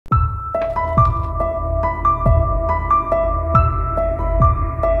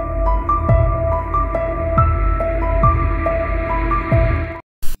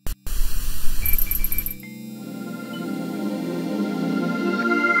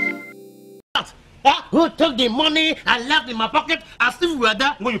Who took the money and left in my pocket as if we were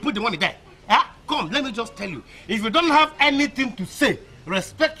there when you put the money there? Come, let me just tell you. If you don't have anything to say,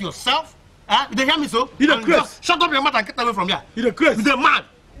 respect yourself. They hear me so? You the crazy. Shut up your mouth and get away from here. You the crazy. You're mad.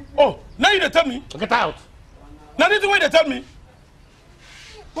 Oh, now you tell me. Get out. Now this is the way they tell me.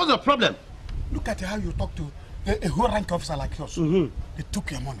 What's the problem? Look at how you talk to a whole rank officer like yours. They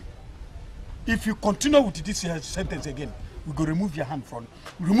took your money. If you continue with this sentence again, we go remove your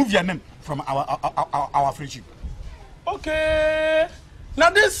name from our friendship. Okay. Now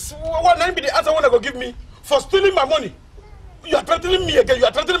this what name be the answer when I go give me for stealing my money? You are threatening me again. You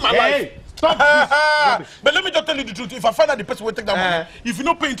are threatening my life. Stop this. But let me just tell you the truth. If I find out the person will take that money, if you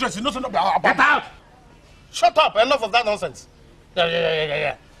don't pay interest, you know something about Get out. Shut up. Enough of that nonsense.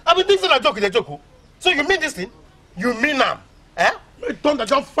 Yeah. I mean, this is a joke. It's a joke. So you mean this thing? You mean now? Thunder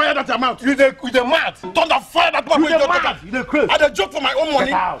just fire that amount. You the mad. Thunder fire that money. You the mad. You the crazy. I the joke for my own money.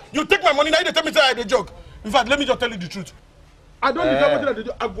 Get out. You take my money now. You tell me say I the joke. In fact, let me just tell you the truth. I don't need what I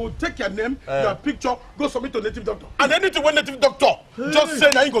do. I go take your name, your picture, go submit to native doctor. And anything when native doctor just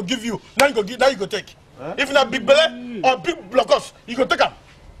say now you go give you, now you go take. If not big belly or big blockers, you go take them.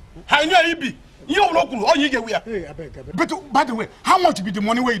 I know he be. You don't know all you get where. Hey, I beg. But by the way, how much be the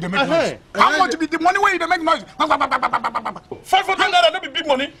money where you make noise? How much be the money where you make noise? 500 naira, not be big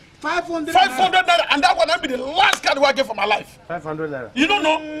money. 500 naira, and that one will be the last card I get for my life. 500 naira. You don't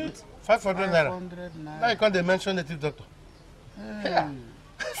know? 500 naira. Now you can't mention native doctor. Yeah.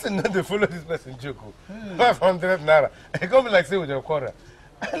 I not to follow this person joke. 500 naira. It come like say with your quarter.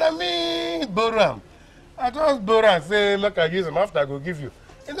 And I mean borrow him. I just borrow and say make I use him after I go give you.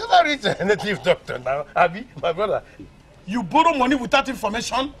 You never reach a native doctor now, Abi, my brother. You borrow money without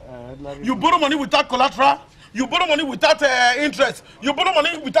information. You borrow money without collateral. You borrow money without interest. You borrow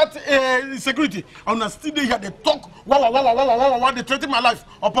money without security. And I still here they talk. Wow. They threaten my life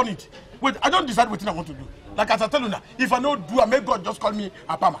upon it. Wait, I don't decide what I want to do. Like as I tell you now, if I don't do, I make God just call me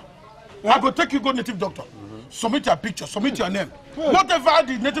Apama. I go take you go native doctor. Submit your picture, submit your name. Whatever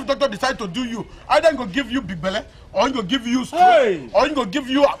the native doctor decide to do you, either I'm gonna give you big belly, or I'm gonna give you stroke, or I'm gonna give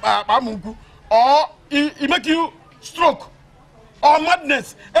you amungu, or he make you stroke, or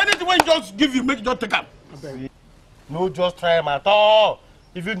madness. Anything when just give you, make you just take up. No, just try him at all.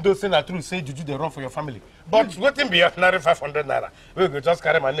 Even though saying the truth, say juju they run for your family. But waiting be ordinary 500 naira. We go just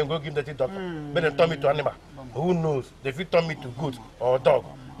carry my name, go give the doctor. Make them turn me to animal. Who knows? They fit turn me to goat or dog.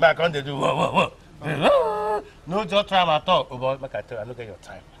 Make I they do whoa. No, just try my talk. Oh boy, make I tell you, I don't get your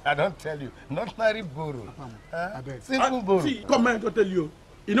time. I don't tell you. Not marry borrow. Simple borrow. See, come here to tell you.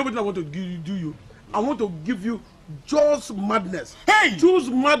 You know what I want to do you? I want to give you just madness. Hey! Choose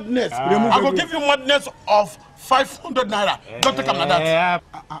madness. I will give you madness of 500 naira. Don't take up like that.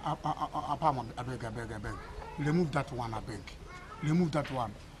 I beg. Remove that one, I beg. Remove that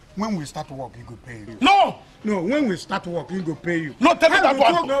one. When we start work, he go pay you. No, when we start work, he go pay you. No, tell me that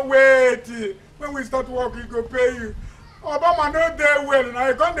one. No, wait. When we start work, he go pay you. Obama no dey well. Now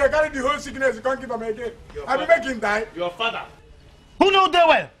he can't carry the whole sickness. He can't give him again. I be make him die. Your father. Who know dey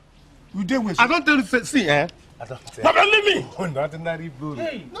well? You dey well. I don't tell you. See, I don't tell. But leave me. Oh, not ordinary borrow.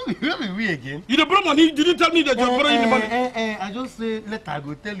 Hey, no, you be we again. You dey borrow money. You didn't tell me that you're borrowing the money. I just say later I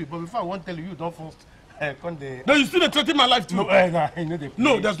go tell you. But before I won't tell you, you don't first. No, you still threatening my life too.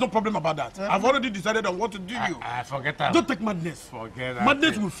 No, there's no problem about that. I've already decided on what to do you. Forget that. Don't take madness. Forget that.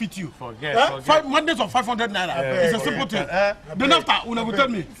 Madness will fit you. Forget. Madness of 500 naira. It's a simple thing. Then after, una will tell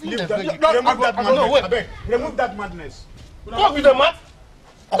me. Remove that madness. What with the mad?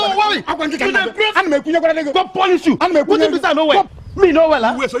 Don't worry. Go polish you. What if it's nowhere? Me nowhere,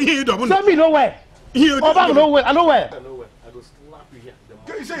 huh? Wait, so here you don't. Tell me nowhere. Obama nowhere. I nowhere.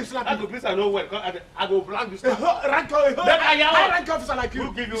 You say you slap me. I go please I know where. I go blank this. Rank officer like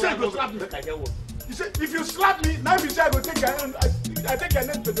you. You say you go slap me. You say if you slap me, now you say I go take your name. I take your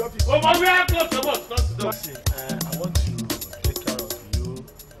name to the office. Oh, but we are close to us. Not to the office. I want to take care of you,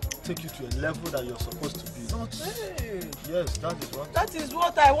 take you to a level that you're supposed to be. Hey. Yes, that is what. That is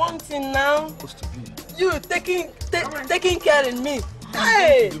what I want in now. Supposed to be. You taking care of me.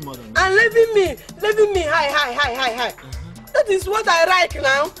 Hey, and leaving me high. That is what I like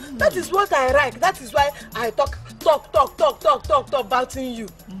now. That is what I like. That is why I talk about you.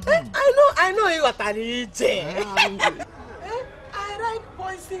 I know you are Tarije. I like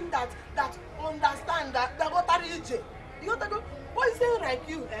poison that understand that what Tarije. You got to go poison like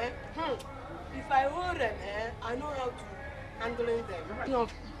you. If I hold them, I know how to handle them.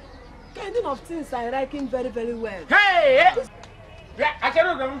 Kind of things I like him very, very well. Hey!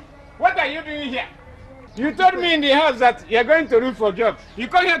 What are you doing here? You told me in the house that you're going to look for jobs. You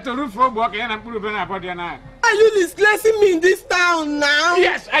come here to look for work and put about your name. Are you disgracing me in this town now?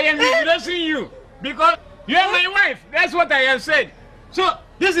 Yes, I am disgracing you. Because you are my wife. That's what I have said. So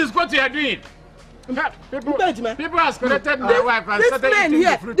this is what you are doing. People have corrected my wife and started eating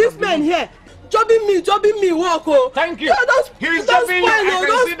the fruit. This man here, jobbing me, walk. Oh. Thank you. He's jobbing you. I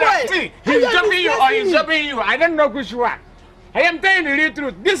can see that. See, he's jobbing you or he's jobbing you. I don't know which one. I am telling the real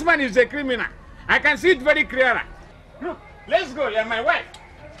truth. This man is a criminal. I can see it very clearly. Look, let's go. You're my wife.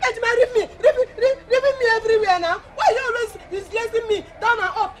 Leaving me everywhere now. Why are you always disgracing me down and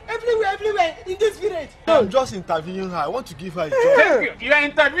up, everywhere in this village? I'm just interviewing her. I want to give her a job. Thank you. You are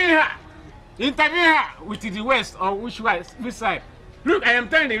interviewing her. Interview her with the west or which side. Look, I am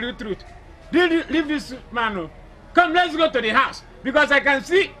telling the real truth. Leave this man. Come, let's go to the house. Because I can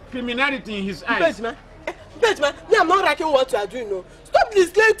see criminality in his eyes. Me, I'm not liking what you are doing. No. Stop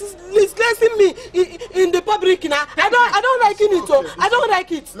disgracing me in the public now. I don't like it. Okay, I don't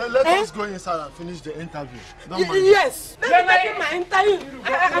like it. Let us go inside and finish the interview. Yes. Let me take my interview.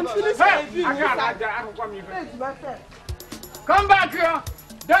 I'm finishing my interview. Come back here.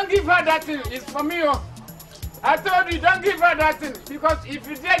 Don't give her that thing. It's for me. I told you, don't give her that thing. Because if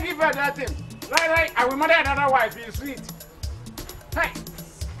you dare give her that thing, right, I will marry another wife. It's sweet. Hey.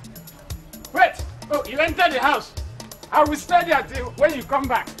 Wait. Oh, you enter the house. I will stay there till when you come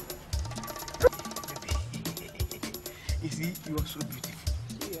back. You see, you are so beautiful.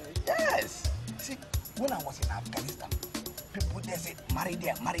 Yes. See, when I was in Afghanistan, people there said, marry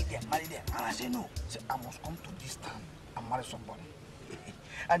there. And I said, no. So I must come to this town and marry somebody.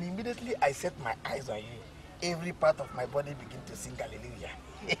 And immediately I set my eyes on you. Every part of my body began to sing hallelujah.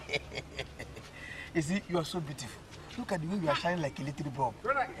 You see, you are so beautiful. Look at the way you are shining like a little bulb.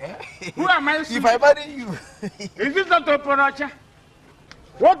 Who am I? If I marry you. Is this not Oponacha?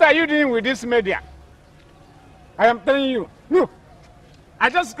 What are you doing with this media? I am telling you. Look, I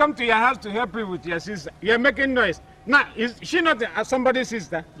just come to your house to help you with your sister. You are making noise. Now, is she not somebody's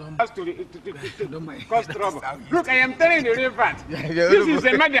sister? Don't mind. Cause trouble. Look, I am telling you the real fact. This is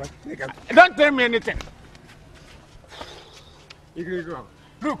a media. Don't tell me anything.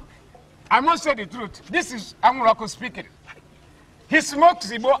 Look, I must say the truth. This is Amurako speaking. He smokes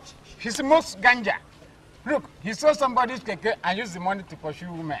ganja. Look, he saw somebody's keke and used the money to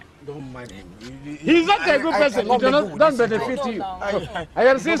pursue women. Don't mind him. He's not a good person. He don't benefit you. I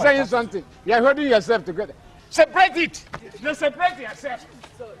am still saying something. You are holding yourself together. Separate it. You separate yourself.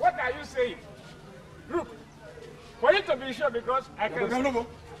 What are you saying? Look, for you to be sure, because I can. Onobo,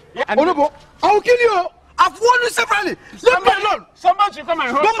 I will kill you. I've warned you separately. Leave me alone. Somebody should come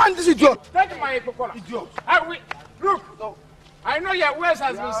and hold. Don't mind this idiot. Take my Coca-Cola. Idiot. Look, I know your waist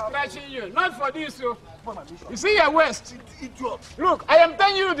has been scratching you. Not for this, you see your waist. Idiot. Look, I am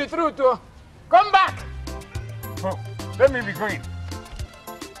telling you the truth. Come back. Oh, let me be going.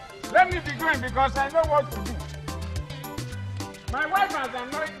 Let me be going because I know what to do. My wife has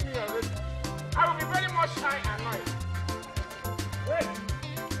annoyed me already. I will be very much shy and annoyed. Wait.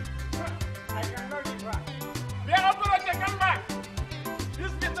 I cannot be back. Come back.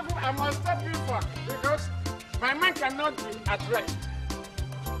 This beautiful, I must stop you for because my mind cannot be at rest.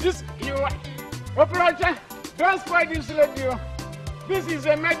 This, Operator, don't spoil this radio. This is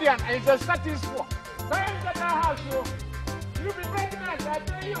a medium and it's a status quo. Don't enter that house, you'll be pregnant. I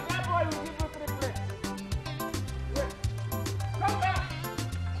tell you, that boy will give you 3 plates. Come back.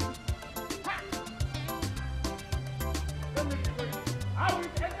 Ha. Let me see. I will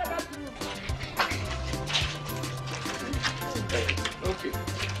enter that room. Okay.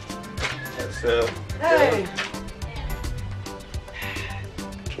 That's, Hey.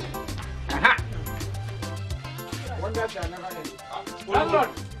 Aha. Wonder shall never end. Landlord,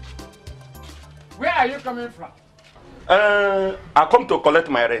 where are you coming from? I come to collect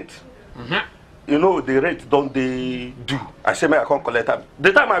my rent. You know, the rent don't they do. I say, I can't collect them.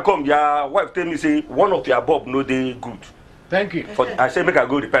 The time I come, your wife tell me, say, one of your bulb no they good. Thank you. I say, make I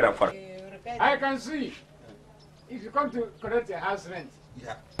go repair them for her. I can see. If you come to collect your house rent,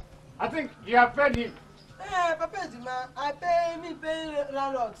 Yeah. I think you have paid him. Hey, Papa Jima, I pay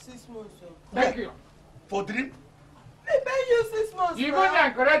landlord 6 months. Thank you. For 3? Me pay you 6 months. You go there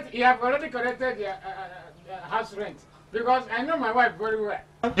and correct. You have already collected your house rent because I know my wife very well.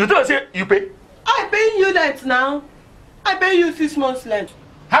 You don't say you pay? I pay you rent now. I pay you 6 months rent.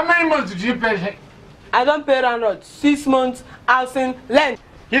 How many months did you pay? I don't pay landlord 6 months housing rent.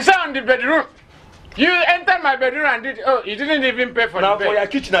 He said on the bedroom. You entered my bedroom and did. Oh, you didn't even pay for now the bed. for your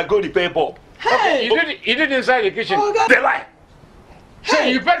kitchen, I go repair bulb. Hey! You did inside the kitchen. Oh, God. They lie. So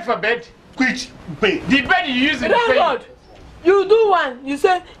you paid for bed. Which pay? The bed you use in the Landlord, you do 1, you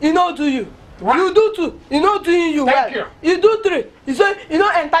say you no do you. What? You do 2, you no doing you Thank well. You do 3, you say you no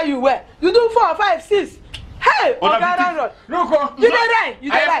enter you well. You do 4, 5, 6. Hey! Hey, Oga, Look, you dey right.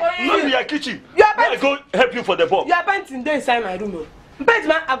 You dey right. No, be your kitchen. You are I go help you for the ball. Your pants in there inside my room. Pants,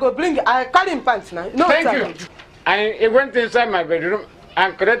 man, I go bring. I carry him pants now. No, thank you. I went inside my bedroom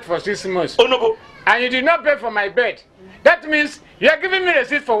and cried for 6 months. Oh no, and you did not pay for my bed. That means you are giving me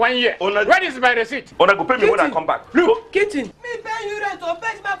receipt for 1 year. Where is my receipt? Ona go pay me when I come back. Look, kitchen. Me pay you rent or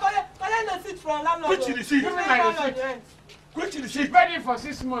pay my collect receipt from landlord. Which receipt? Give me my receipt. Which She receipt? paid it for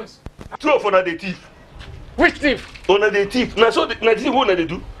 6 months. Two of una dey thief. Which thief? Una dey thief. Na so na this what una dey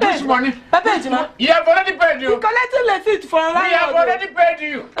do. Which money? Papa Ejima. You have already paid you. You collecting receipt from landlord. We have already paid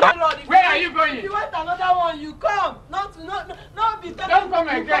you. Landlord, Where are you going? If you want another one, you come. No, be talking. Don't come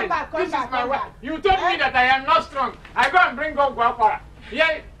You again. Come This is back, my come wife. back. You told me that I am not strong. I go and bring up Guapara.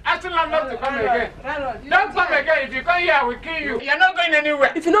 Yeah, asking landlord to come again. Don't come again. If you come here, I will kill you. You're not going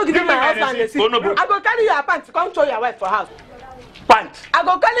anywhere. If you don't give me my husband receipt, I go carry your pants to come show your wife for house. Pants. I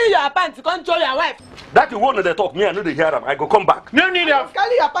go carry your pants to come show your wife. That is one of the talk. Me, I know they hear them. I go come back. No need of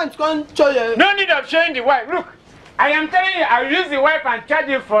Carry your pants to come show your. no need of showing the wife. Look, I am telling you, I will use the wife and charge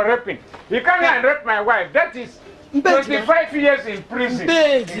you for raping. You come here and rape my wife. That is 25 years in prison.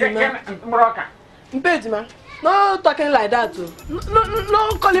 Mpejima, no talking like that, oh.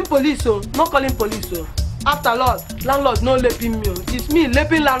 No calling police, oh. No calling police, oh. After all, landlord no laping me, oh. It's me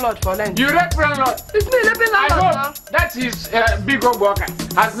laping landlord for land. You rape landlord. It's me laping I landlord now. hope that is big old worker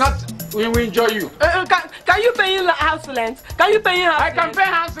has not will enjoy you. Can you pay him house rent? Can you pay him house I can pay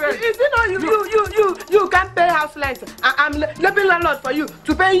house rent. Is it not you can't pay house rent? I'm laping landlord for you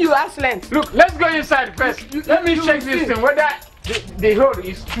to pay you house rent. Look, let's go inside first. Let me check this thing whether the hole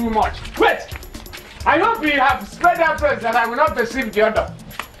is too much. Wait. I hope you have spread out first that I will not perceive the other.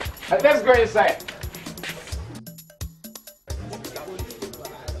 Let's go inside.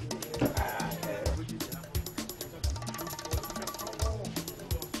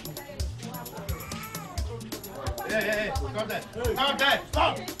 Hey, come there. Come there.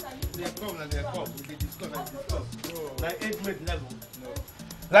 Stop. They come. We discuss. Like 8 mate level. No.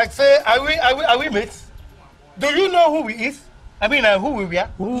 Like say, are we mates? Do you know who we is? I mean, who we are?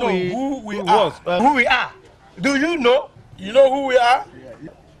 Who we are. Who we are. Do you know? You know who we are?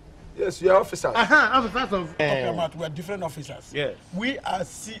 Yes, we are officers. Officers of... Okay, but we are different officers. Yes. We are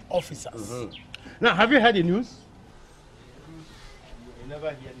sea officers. Now, have you heard the news? You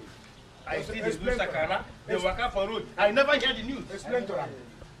never hear news. I see the news, Sakara. They work out for road. I never hear the news. Explain to them.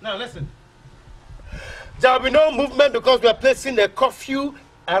 Now, listen. There will be no movement because we are placing a curfew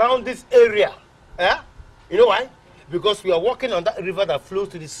around this area. You know why? Because we are walking on that river that flows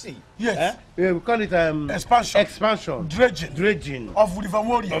to the sea. Yes. Yeah, we call it expansion. Dredging. Of River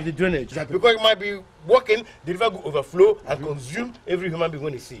Warrior. Of the drainage. Exactly. Because it might be walking, the river will overflow and consume every human being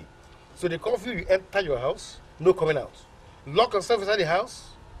when they see. So the curfew, you enter your house, no coming out. Lock yourself inside the house,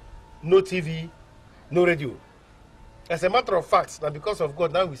 no TV, no radio. As a matter of fact, now because of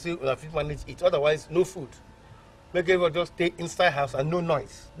God, now we say we have to manage it. Otherwise, no food. Make everyone just stay inside house and no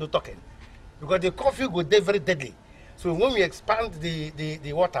noise, no talking. Because the curfew go there very deadly. So when we expand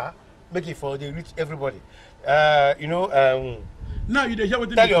the water, make it for they reach everybody. Now you hear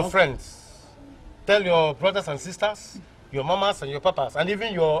what tell your friends, tell your brothers and sisters, your mamas and your papas, and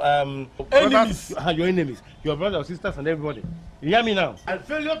even your enemies. Your enemies, your brothers, sisters, and everybody. You hear me now? And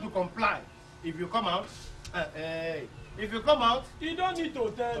failure to comply. If you come out, if you come out, you don't need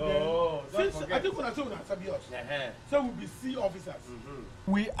to tell them. Since I think when I say we are Sabios, so we'll be sea officers.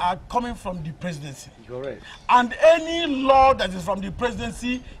 We are coming from the presidency. Correct. And any law that is from the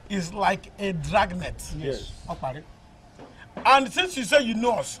presidency is like a dragnet. Yes. And since you say you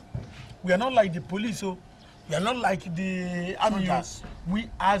know us, we are not like the police, so we are not like the army. We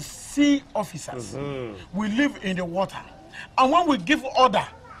are sea officers. We live in the water. And when we give order,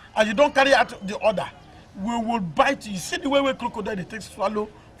 and you don't carry out the order, we will bite you. See the way crocodile they take swallow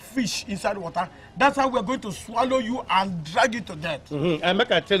fish inside water. That's how we're going to swallow you and drag you to death. And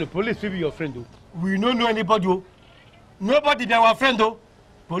make I tell you, police will be your friend though. We don't know anybody though. Nobody they our friend though.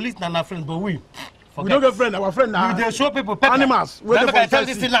 Police not our friend, but we don't get friend. Our friend now. We they show people pepper. Animals. Now make I tell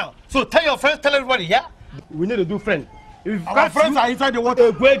this thing now. So tell your friends, tell everybody, yeah? We need to do friend. If our friends are inside the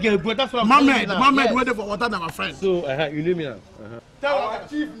water. That's what I'm saying. Mohammed waiting for water than our friends. So you need me now. Tell our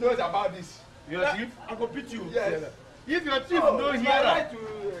chief knows about this. Your chief? I go beat you. Yes. If your chief don't hear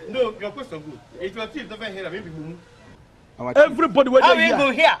no, your question good. If your chief doesn't hear maybe mumu. Everybody wait how you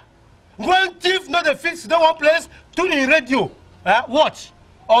go here? When chief know the fix no one place, tune in radio, watch,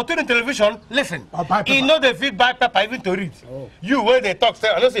 or tune in television, listen. He know the feed by paper even to read. You where they talk, say,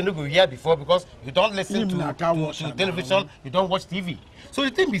 I don't say no go hear before because you don't listen to television, you don't watch TV. So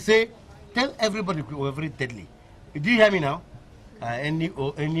the thing we say, tell everybody we're very deadly. Do you hear me now?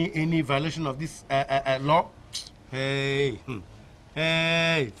 Any violation of this law, Hey,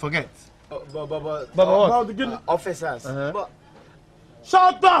 hey, forget. But officers. But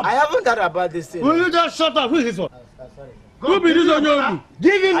Shut up! I haven't heard about this thing. Will you just shut up? Who is this one? Who be this on your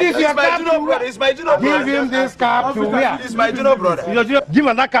Give him this your cap to wear. It's my junior brother. Give him this cap to wear. It's my junior brother. Give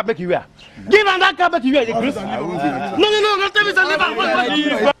him that cap make you wear. Give him that cap make you wear. No, don't tell me something.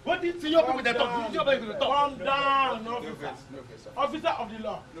 What did your people they talk? Calm down, officer of the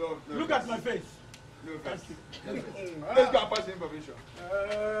law. Look at my face. Let's go and pass the information.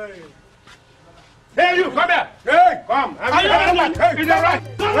 Hey, you, come here. Hey, come. Are you come back? Hey, right.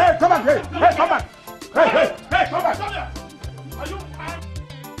 Hey, come back. Hey, come back. Hey, come back. Come here. Are you?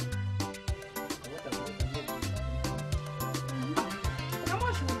 How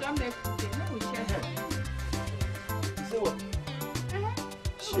much would that make today? Let me share. You say what?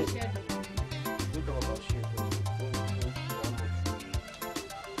 Shit. Don't talk about shit.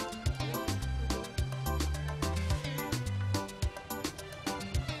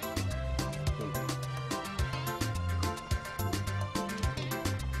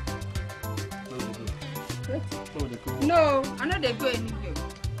 No, I know they go anywhere.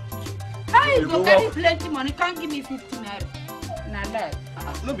 How you go carry plenty money? Can't give me 15 naira. Nah, like.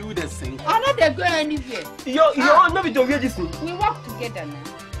 No be with the sing. I know they go anywhere. You want maybe to wear this thing? We work together now.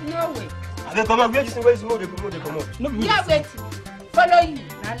 No way. They come out, wear this thing, where is more they come out. No be with Yeah, wait. Follow you.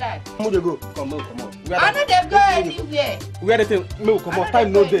 Nah, like. more they go. Come on. I know they go anywhere. Where the thing? No, come on,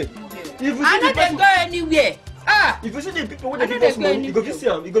 time no day. I know they go anywhere. Ah. If you see the people where they give us money, you go visit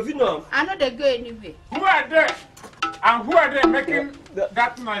them, you go visit them. I know they go anywhere. Who are they? And who are they making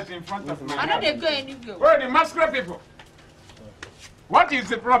that noise in front of me? I know they go anywhere. Where are the masquerade people? What is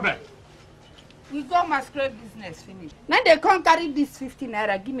the problem? We go masquerade business finish. Now they can't carry this 15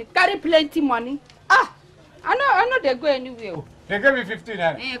 naira. Give me carry plenty money. Ah, I know they go anywhere. They gave me 15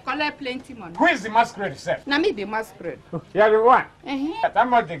 naira. Collect plenty money. Who is the masquerade itself? Now me be masquerade. You are the one. Uh-huh. How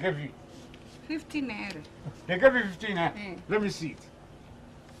much they gave you? 15 naira. They gave you 15 naira. Let me see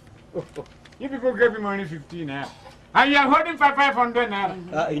it. You people gave me money 15 naira. And you are holding 500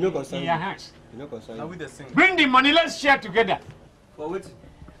 naira You know concern. in your hands. You know concern. Now with the sing. Bring the money, let's share together. For what?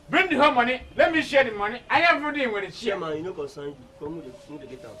 Bring the whole money, let me share the money. I have everything with it share. Man, you know concern you. Come move the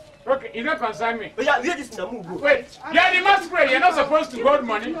get out. Okay, you don't concern me. But yeah, wear this thing, move go. Wait, you are the masquerade, you're not supposed to hold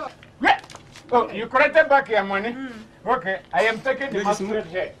money. Wait. Oh, you collected back your money? Okay, I am taking the masquerade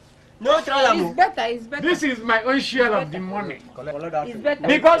here. No try It's better, it's better. This is my own share of the money. It's better.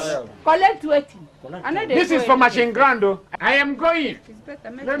 Because collect waiting. I know they this go is for anywhere. machine ground though. I am going. It's better.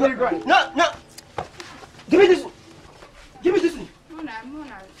 Make Let me go. No. Give me this. Give me this.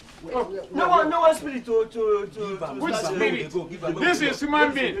 No one spirit to Which start spirit? This is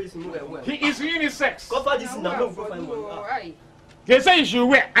human being. He is unisex. Cover this in the move go find money. They say you should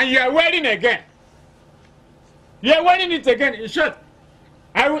wear, and you are wearing again. You are wearing it again. In short,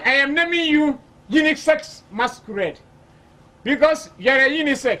 I am naming you unisex masquerade because you are a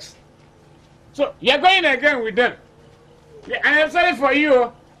unisex. So you are going again with them. Yeah, and I'm sorry for you.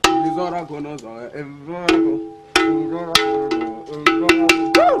 You people don't know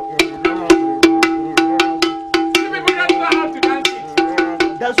how to dance it.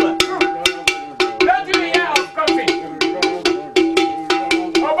 That's why. Don't you hear of coffee?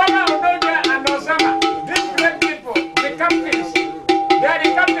 Obama, Odega, and Osama, these great people, the captains, they are the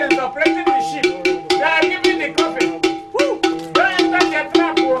captains operating the ship. They are giving the coffee. Don't enter their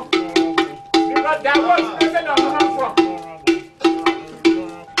trap, because there was nothing on one form.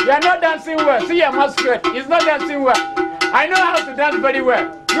 You are not dancing well. See your masquerade. It's not dancing well. I know how to dance very well.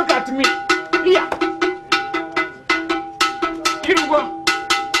 Look at me. Here. Here you go.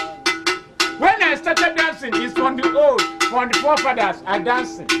 When I started dancing, it's from the old, from the forefathers are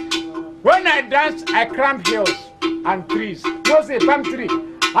dancing. When I dance, I climb hills and trees. No say palm tree.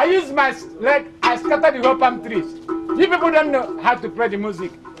 I use my leg, I scatter the whole palm trees. You people don't know how to play the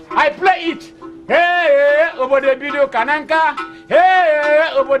music. I play it. Hey, obode bido kananka. Hey,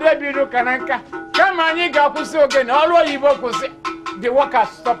 obode bido kananka. Come on, you go pussy again. All you pussy. The workers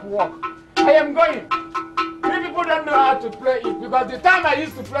stop work. I am going. You people don't know how to play it because the time I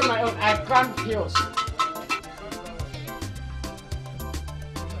used to play my own, I climbed hills.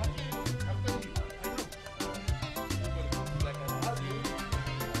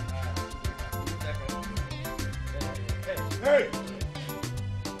 Hey!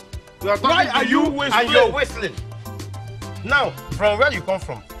 Why are you whistling? And you're whistling. Now, from where you come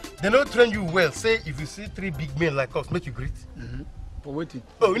from, they don't train you well. Say if you see three big men like us, make you greet. For waiting.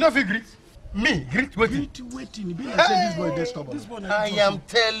 Oh, you know if you greet? Me, greet waiting. Greet waiting. Be like say this boy dey stubborn. I am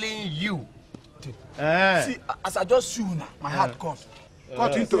telling you. See, as I just shoot now, my heart cut.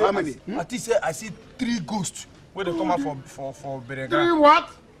 Cut into how many? I think say I see 3 ghosts Where they come out for Berega. 3 what?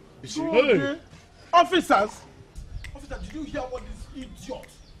 Hey. Officers, did you hear what this idiot?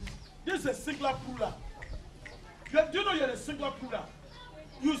 This is a singular plural. Do you know you're a singular plural?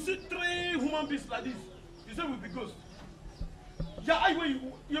 You see 3 human beings like this. You say we'll be ghosts. Yeah,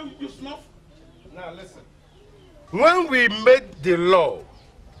 you snuff. Now listen. When we made the law,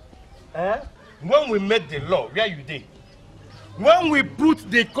 when we made the law, where you did? When we put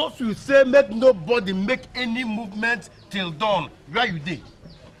the curfew, say make nobody make any movement till dawn, where you did?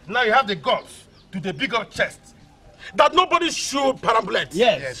 Now you have the guts to the big up chest. That nobody should perambulate.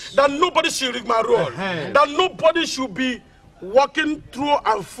 Yes. That nobody should rigmarole. That nobody should be walking through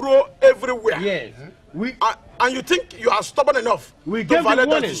and fro everywhere. Yes. And you think you are stubborn enough we to violate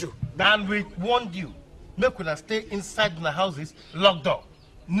that issue? And we warned you. Make una stay inside the houses, locked up.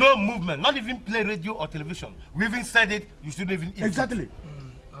 No movement, not even play radio or television. We even said it, you shouldn't even eat. Exactly.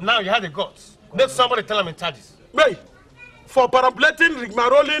 Now you have the guts. Make somebody tell them in charges. Hey, for perambulating,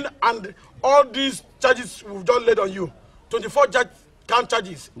 rigmaroling, and all these charges we've just laid on you, 24 count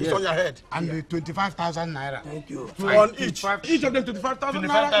charges is on your head. And the 25,000 naira. Thank you. On each. Each of them 25,000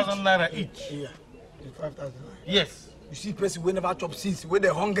 naira. 25,000 naira each. Yeah. 25,000 naira. Yes. You see, person we never chop since when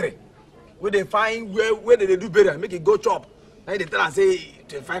they're hungry. When they find where they do better, make it go chop. Now they tell and say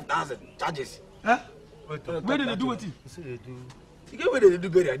 25,000 charges. Huh? Where did they do it? You get where they do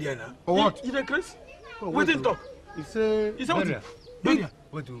better idea now. Or what? You the Chris? What did talk? He said what? Big.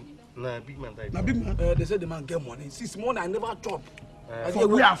 What do? Nah, big man died. Nah, big man. They said the man get money. Since morning I never chop. For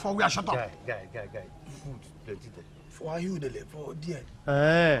we are shut up. Guy. Food, plenty there. For you the for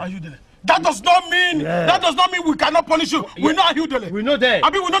there. Are you there? That does not mean we cannot punish you. We know Ayudele. We know that. I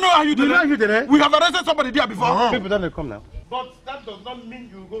mean, we don't know Ayudele. We have arrested somebody there before. People don't come now. But that does not mean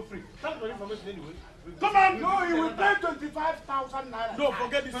you will go free. Tell me information anyway. Come on. No, he will pay 25,000 naira. No,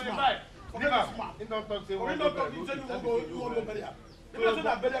 forget this man. Forget this man. He don't talk. Say he don't talk. He said you won't go better. For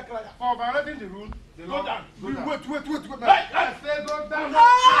violating the rule, go down. Wait. Hey, I say go down. Go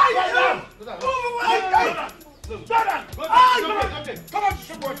down. Come on,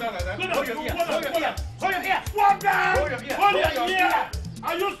 Go down like that. Hold your ear.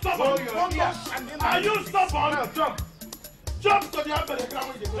 Are you stubborn? Are you stubborn? Jump to the upper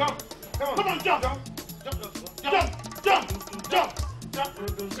ground. Jump. Come on, jump.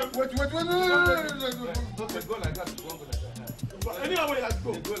 Wait. Don't go like that. Any other way, let's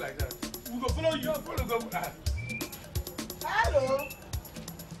go. Go like that. We go follow you.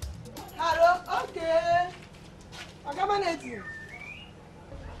 Hello, okay. I come on at you.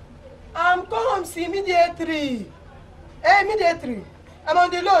 I'm come immediately. Immediately. I'm on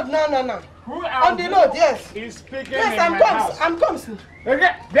the load. No. Who on the load, yes. Is speaking yes, in I'm my comes. house. I'm comes.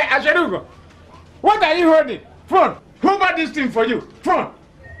 Okay, Asherugo. What are you holding? Phone. Who bought this thing for you? Phone.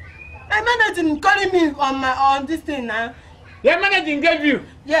 My manager calling me on this thing now. Your manager gave you?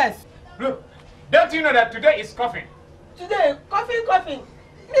 Yes. Look, don't you know that today is coughing? Today, coughing.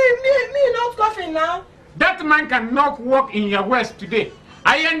 Me not coughing now. That man cannot walk in your waist today.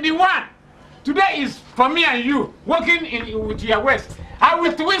 I am the one. Today is for me and you, walking with your waist. I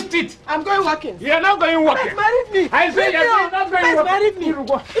will twist it. I'm going walking. You are not going walking. Let's marry me. I say you're not going walking. Marry me.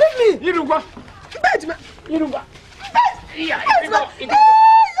 Leave me. You don't go. You don't go. Yeah,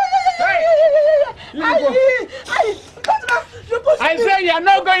 I say you are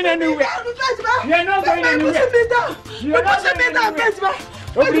not going anywhere. You are not going anywhere. You are not going anywhere.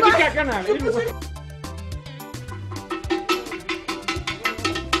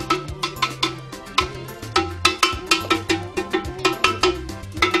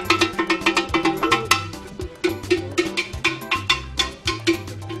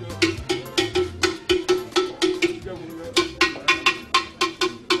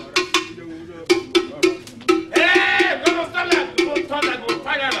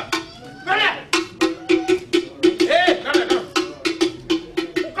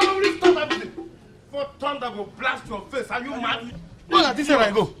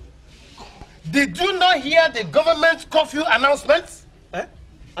 Did you not hear the government curfew announcement?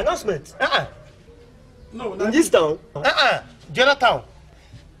 Announcement? No, in this town? Jonathan.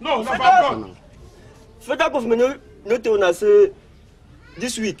 No, federal government no tell us say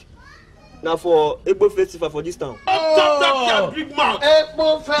this week now for Egbo festival for this town. Stop big mouth.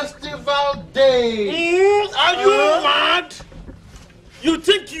 Egbo festival day. Are you mad? You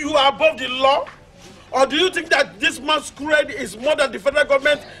think you are above the law? Or do you think that this masquerade is more than the federal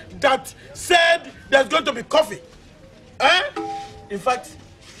government that said there's going to be coffee? In fact,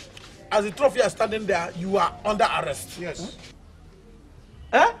 as the trophy is standing there, you are under arrest. Yes.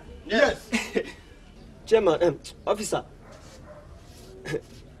 Yes. Chairman, officer,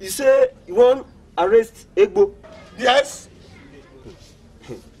 you say you want arrest Egbo? Yes.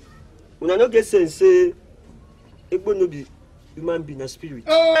 When I don't get sense, say, Ebo no be human being, a spirit.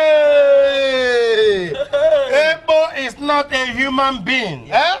 Hey! Ebo is not a human being.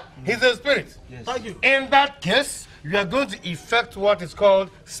 Yes. He's a spirit. Yes. Thank you. In that case, we are going to effect what is called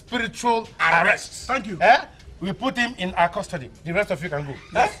spiritual arrest. Thank you. We put him in our custody. The rest of you can go.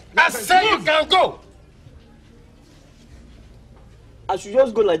 Yes. I say you can go. I should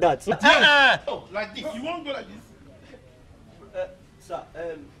just go like that. Oh, like this. You won't go like this. Sir,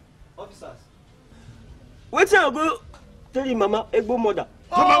 officers. Wait till I go tell your mama, Egbo mother.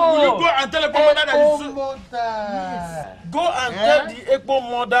 Will you go and tell the mother that you go and tell the Egbo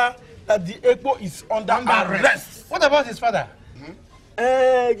mother that the Egbo is under arrest. What about his father?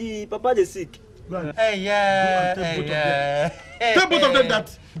 The papa is sick. Hey, yeah. Tell both of them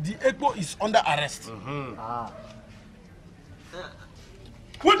that the Egbo is under arrest.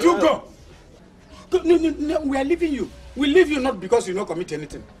 Where do you go? No, we are leaving you. We leave you not because you don't commit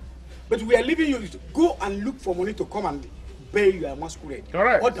anything, but we are leaving you to go and look for money to come and pay your masquerade.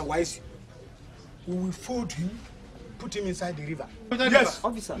 Correct. Otherwise, we will fold him, put him inside the river. Yes,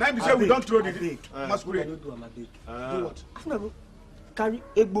 officer. Now we say we don't throw the masquerade. Do what? I don't carry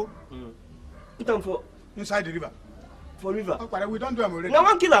Egbo. Put him for inside the river. For river. Okay, we don't do him already. Now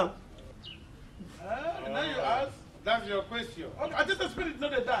one kill him. Now you ask. That's your question. Okay, I think the spirit know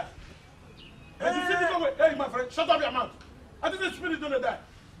they die. Hey, my friend, shut up your mouth. I think the spirit know they die.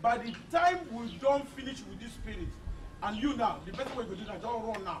 By the time we don't finish with this spirit, and you now, the best way to do that, don't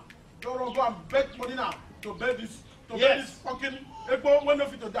run now. Don't run, go and beg money now to beg this, beg this fucking Egbo when no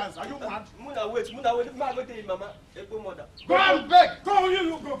fit to dance. Are you mad? Muna wait. Ma go tell your mama, Egbo mother. Go and beg. Go,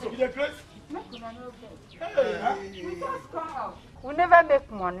 you go. You dey crazy? We never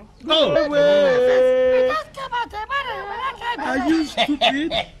make money. No way. Are you stupid?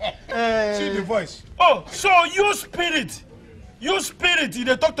 See the voice. Oh, so you spirit, you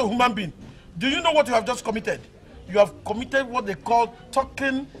dey talk to human being. Do you know what you have just committed? You have committed what they call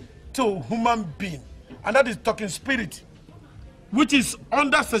talking to human being, and that is talking spirit, which is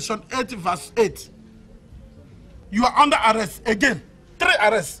under section 8 verse 8. You are under arrest again. 3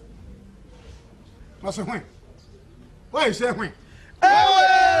 arrests. Master when? Why you say when?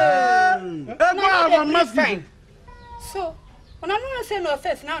 Fine. So, when I don't say no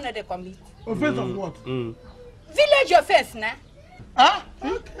offense, now they commit. Offense of what? Village offense, now.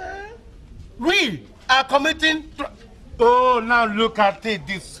 Okay. We are committing. Oh, now look at it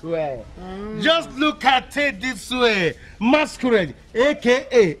this way. Just look at it this way. Masquerade,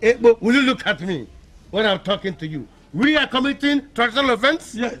 aka Egbo, will you look at me when I'm talking to you? We are committing traditional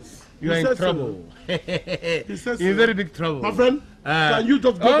offense? Yes. You are in trouble. In very big trouble. My friend, can you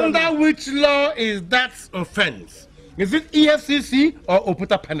just go under down? Which law is that offense? Is it EFCC or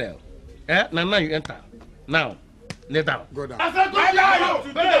Oputa panel? Now you enter. Now, lay down. Go down. I said lie down.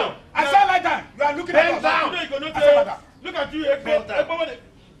 Bend down. I said lie down. You are looking at us. Down. Look at you, Egbo.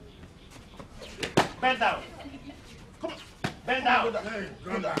 Bend down. Come on. Bend down.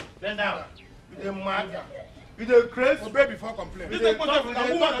 Bend down. You're mad. You're crazy. Obey before complain. Leave her.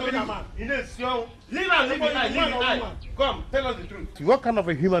 Come, tell us the truth. What kind of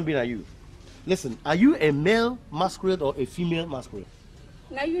a human being are you? Listen, are you a male masquerade or a female masquerade?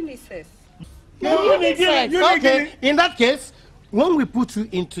 Now unisex. Okay, in that case, when we put you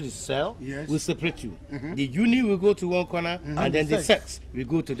into the cell, we separate you. The uni will go to one corner, and then the sex will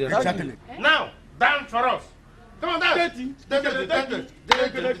go to the other. Exactly. Now, down for us. Come on, down.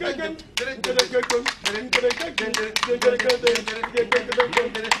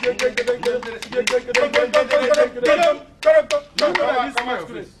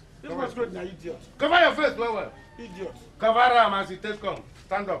 Cover your face, well. Idiot. Cover arm as it takes come.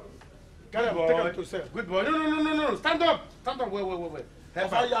 Stand up. Good boy. Good boy. No. Stand up. Stand up. Wait.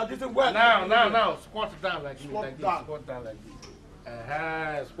 Now. Squat down like this. Squat down like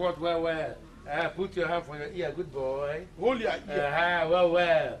this. Squat well. Put your hand for your ear. Good boy. Hold your ear.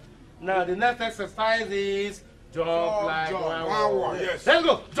 Well. Now the next exercise is jump like one. Yes. Let's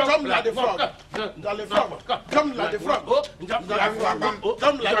go. Jump like the frog. Jump like the frog. Jump like the frog. Jump like the frog.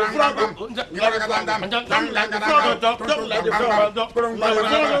 Jump like the frog. Jump like the frog. Jump like the frog. Jump like the frog. Jump like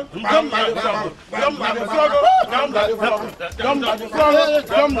the frog. Jump like the frog. Jump like the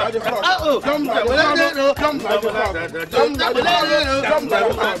frog. Jump like the frog. Jump like the frog. Jump like the frog. Jump like the frog. Jump like the frog. Jump like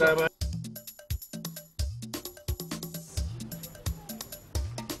the frog.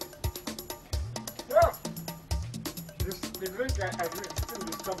 The drink I drink still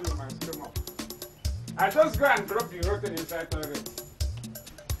disturbing my stomach. I just go and drop the rotten inside toilet.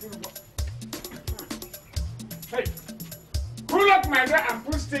 Hey, cool up my door and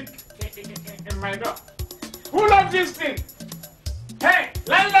put stick in my door. Who locked this thing? Hey,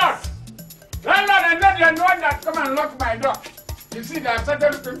 landlord! Landlord, I know you're the one that come and lock my door. You see, they have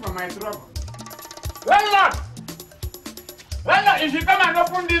started looking for my trouble. Landlord! Landlord, if you come and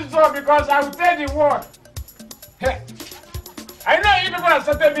open this door because I will tell the word. Hey, I know you people are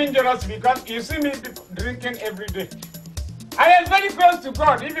started being jealous because you see me drinking every day. I am very close to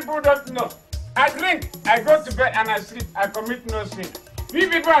God. If people don't know, I drink, I go to bed and I sleep. I commit no sin. You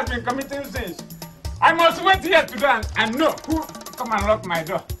people have been committing sins. I must wait here today and know who come and lock my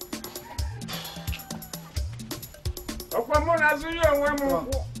door.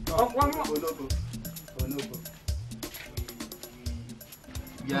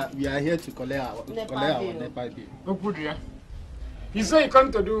 We are here to collect our NEPA bill. Oh, good, yeah. You say you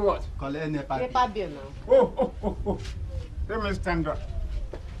come to do what? Collect NEPA bill. NEPA bill now. Oh. Let me stand up.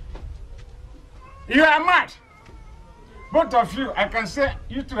 You are mad. Both of you, I can say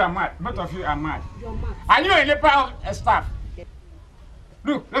you two are mad. Both of you are mad. You're mad. Are you a NEPA staff?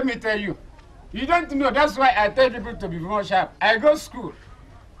 Look, let me tell you. You don't know, that's why I tell people to be more sharp. I go to school.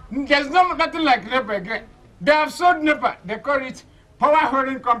 There's nothing like NEPA again. They have sold NEPA. They call it Power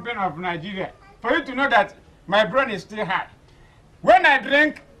Holding Company of Nigeria. For you to know that my brain is still hard. When I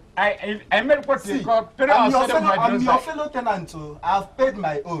drink, I make what they call I'm your fellow tenant, so I've paid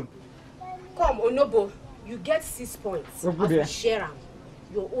my own. Come, Onobo, you get 6 points. As we share them,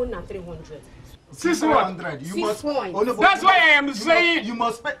 your own are 300. 600. You must. Points. That's why I am saying you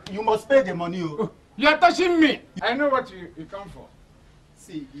must pay the money. You are touching me. I know what you come for.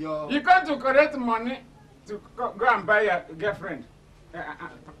 See, you come to collect money to go and buy your girlfriend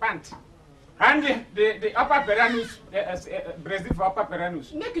pants. And the upper peranus, Brazil for upper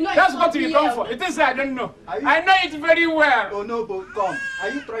peranus. That's what you come for. It is I don't know. I know it very well. Oh no, but come. Are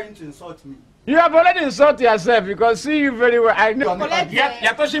you trying to insult me? You have already insulted yourself because see you very well. I know.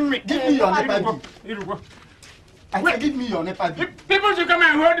 You're touching me. Give me your NEPA bill. I said give me your NEPA bill. People should come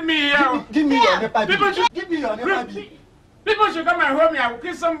and hold me here. Give me your NEPA bill. Give me your NEPA bill. People should come and hold me. I will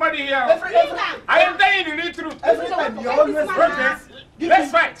kill somebody here. I am telling you the real truth. Every time you always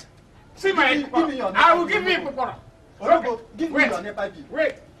let's fight. See my give me your I will give you Popora. Okay. Give me your NEPA bill.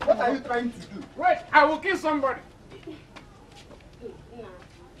 Wait. What are you trying to do? Wait, I will kill somebody.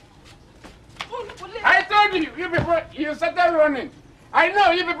 I told you, you people, you started running. I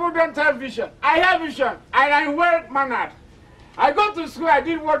know you people don't have vision. I have vision, and I'm well-mannered. I go to school, I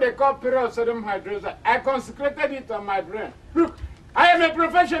did what they call period sodium hydroxide. I consecrated it on my brain. Look, I am a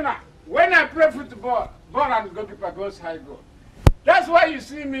professional. When I play football, ball and goalkeeper goes high goal. That's why you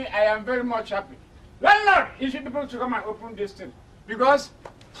see me, I am very much happy. Landlord, you should people to come and open this thing. Because,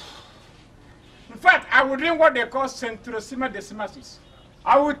 in fact, I will drink what they call centrosema decimasis.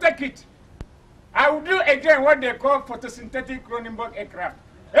 I will take it. I will do again what they call photosynthetic Cronenberg aircraft.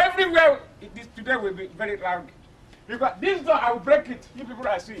 Everywhere this today will be very loud. Because this door, I will break it. You people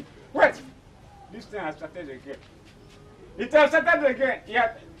are seeing. Wait. This thing has started again. It has started again.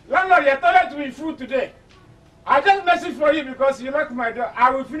 Landlord, your toilet will be full today. I just message for you because you locked my door. I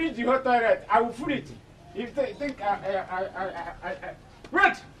will finish the whole toilet. I will fill it. If they think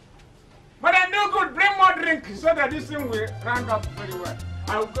wait. But I know good. Bring more drink so that this thing will round up very well.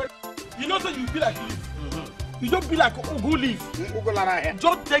 I will go. You know, so you be like leaf. You don't be like Ogu leaf.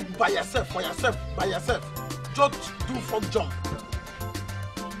 Just take by yourself, by yourself. Just do frog jump.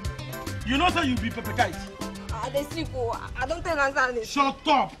 You know, so you be pepper kite. They sleep. I don't understand it. Shut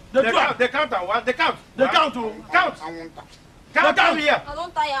up. They count and one. They count. Count. Count here. I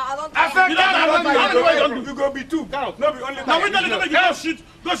don't tire. I said you go be two. Count. No, be only. Now we tell you to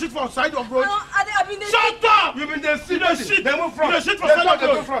go shit for side of road. Shut up. You been there shit. They move front. They shit for side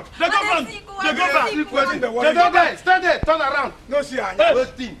of road. They go front. They go back. They go there. Stand there. Turn around. No see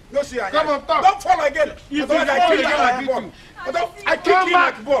Waiting. No see Come on top. Don't fall again. If you fall again, I kick you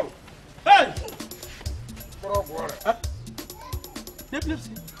like ball. Hey. Huh?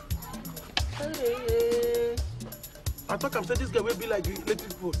 I thought I'm saying this guy will be like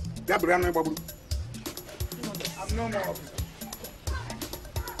electric pole. That brand name Babu. I'm no more officer.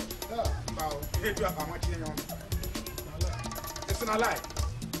 It's not a lie.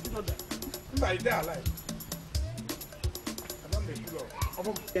 You know that. Somebody there alive. I don't make you go.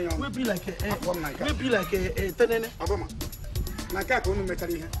 We'll be like a tenene. Obama. My cat only make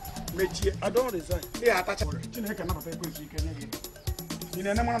here. I don't resign. Yeah, I touch it. You know, cannot take this. You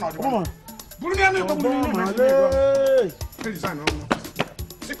know, no one not. Obama. Resign.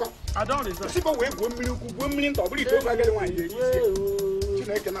 I don't resign. Siko we 1 million to bring to get one here. You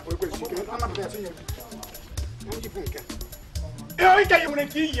know, cannot take this. You cannot take this. I'm giving you. Yeah, I can't even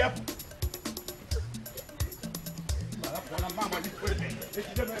see you.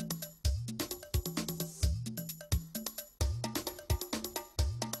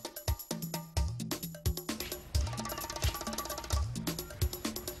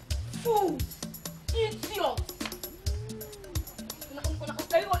 Fool! Idiot!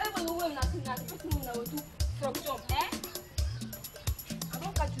 I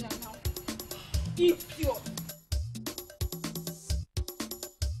don't catch you now. Idiot!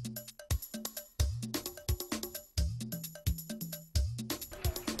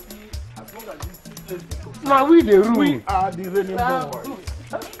 Now we the rule. We are the reigning boys.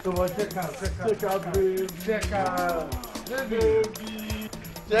 Come on, check out, baby. Check out. Baby.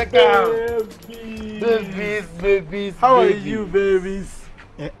 Check out. Babies. How are you, babies?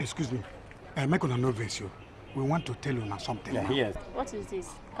 Excuse me. Make una no vex you. We want to tell you now something. Yeah, yes. What is this?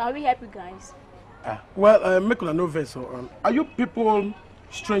 Can we help you guys? Well, make una no vex. Are you people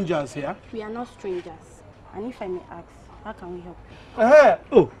strangers here? We are not strangers. And if I may ask, how can we help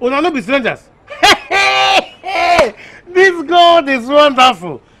you? Oh, una no be strangers. This God is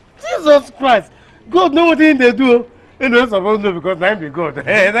wonderful. Jesus Christ. God know what they do. You know, supposed to know because I be God.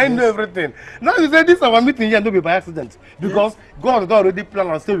 I know everything. Now you say this our meeting here no be by accident. Because God don already plan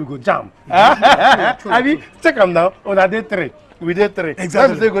and say we go jam. I mean, check them now. On a day 3. We did 3.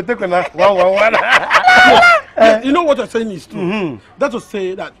 Exactly. Say go take on 1. You know what you're saying is true. That to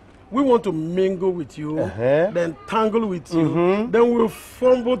say that we want to mingle with you, then tangle with you, then we'll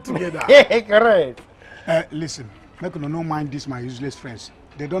fumble together. Correct. Listen, make no mind this my useless friends.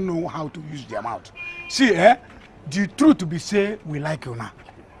 They don't know how to use their mouth. See, the truth be say we like you now.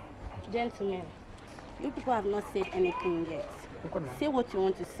 Gentlemen, you people have not said anything yet. Say what you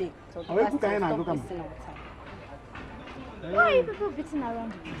want to say. So stop wasting our time. Why are you people beating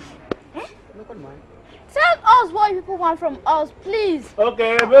around the bush? Tell us what you people want from us, please.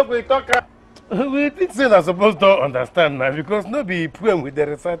 Okay, but we talk. We think say are supposed to understand now because no be poem with the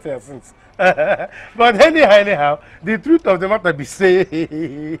reciter since. But anyhow, the truth of the matter be say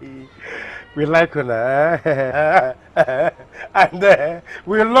we like her and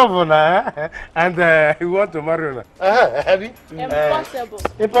we love her and we want to marry her. Impossible.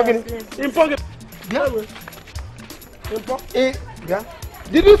 Impossible. Yeah.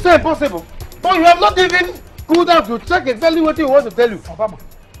 Did you say impossible? But you have not even cooled down to check exactly what you want to tell you. Obama.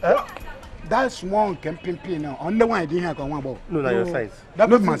 That's one campaign now. On the one I didn't have one about. No, not your size. That's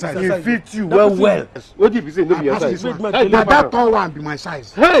not my size. It fits you well. What if you say no be your size? That tall one be my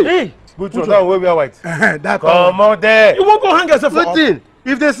size. Hey! Good one. That way we are white. Come on there. You won't go hang yourself up.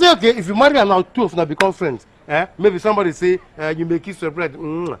 If they say okay, if you marry and now 2 of them become friends, maybe somebody say you may kiss your bride.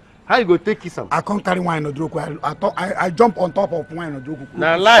 How you go take kiss him? I can't carry wine or joke. I jump on top of wine or joke.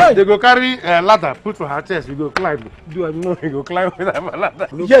 Now lie, they go carry a ladder, put for her chest, we go climb. Do I know you go climb with a ladder?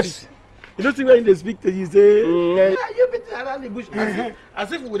 Yes. You don't see when they speak to you say, you beat around the bush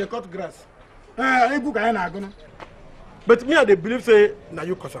as if we would cut grass. But me, I believe say, now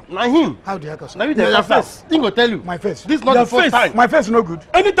you cause him. Now him. How do you cause him? Now you tell your face. He will tell you. My face. This is not the first time. My face is no good.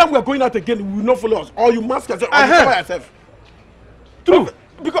 Anytime we are going out again, you will not follow us. Or you mask yourself, or you cover yourself. True.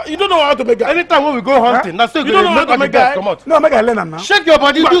 Because you don't know how to make guy. Anytime when we go hunting, that's still you don't know how to make guy. Come out. No, make a learn now. Shake your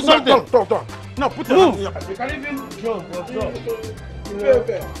body, do something. Talk. No, put your hands in your pocket. You can even jump or drop.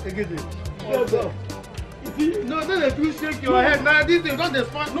 No, don't you shake your head. Now this thing, don't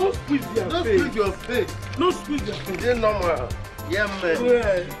respond. No squeeze your face. Don't squeeze your face. No squeeze your face. It's normal. Yeah, man.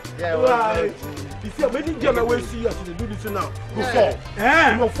 Yeah, right. You see, many girls always see us to do this now. Go fall.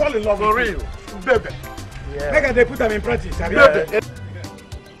 You will fall in love for real. Baby. Yeah. Make they put them in practice. Baby.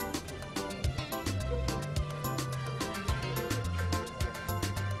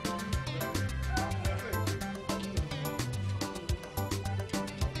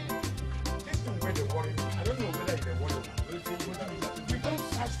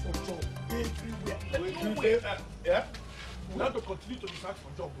 We have to continue to search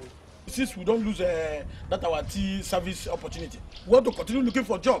for job. Since we don't lose that our tea service opportunity, we want to continue looking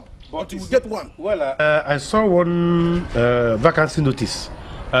for job until we get one. Well, I saw one vacancy notice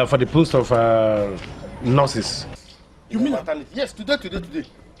for the post of nurses. You mean maternity? Yes, today.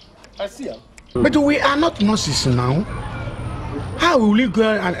 I see her. But we are not nurses now. How will we go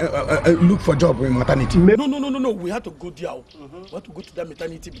and look for job in maternity? No. We have to go there. We have to go to that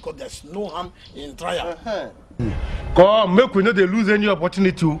maternity because there's no harm in trial. Come, make we know they lose any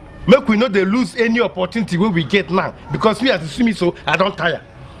opportunity. Make we know they lose any opportunity when we get now. Because me as a swimmer, so I don't tire.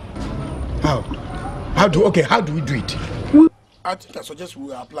 How? How do we do it? I think I suggest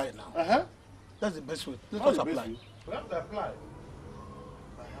we apply now. That's the best way. Let us apply. We have to apply.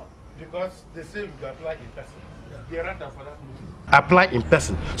 Because they say we apply in person. Apply in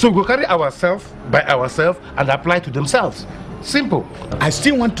person. So we go carry ourselves by ourselves and apply to themselves. Simple. I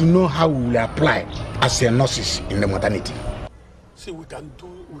still want to know how we will apply as a nurses in the maternity. See, we can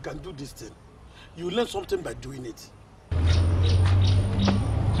do this thing. You learn something by doing it.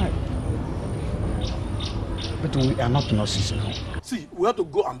 But we are not nurses now. See, we have to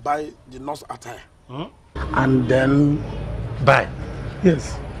go and buy the nurse attire. And then... Buy?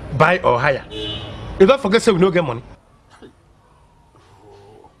 Yes. Buy or hire? You don't forget say we don't get money.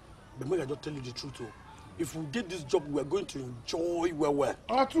 But make I just tell you the truth. If we get this job, we are going to enjoy well.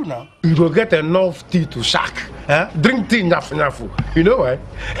 Ah, true now. You will get enough tea to shack. Drink tea nafu. You know why?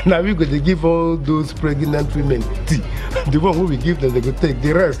 Now we going to give all those pregnant women tea. The one who we give them, they go take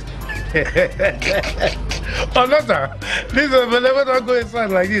the rest. Oh, no, sir. This will never don't go inside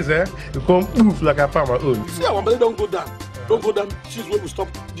like this, You come poof like a farmer own. See, our belly don't go down. Don't go down. Since when we stop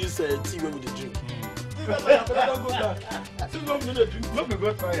this tea when we drink. Don't go down. Since when we drink. Let me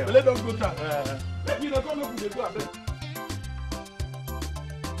go try it. Belly don't go down. Let me not come up with the go abeg.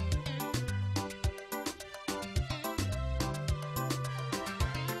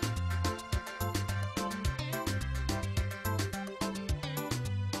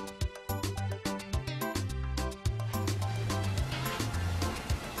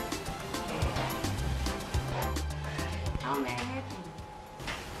 How may I help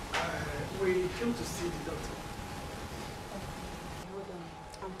you? We came to see the doctor. Hold on,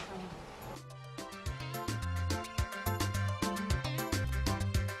 I'm coming.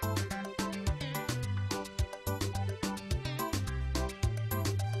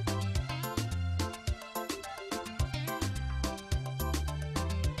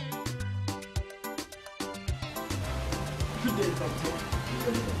 Good day, doctor.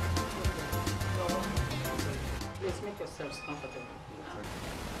 Please make yourselves comfortable.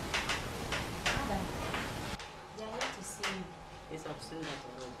 Madam, they are here to see you. Yes, I've seen that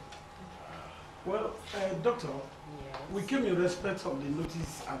already. Well, doctor, we came in respect of the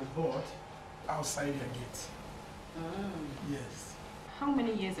notice at the board outside your gate. Yes. How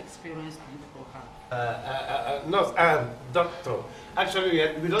many years experience do you people have? Nurse, doctor.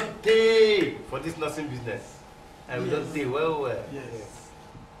 Actually, we don't pay for this nursing business. And we don't pay well. Yes.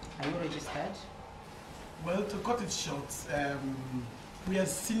 Are you registered? Well, to cut it short, we are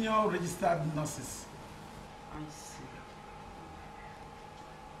senior registered nurses. I see.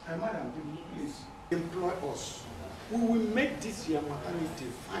 Madam, please employ us. We will make this year maternity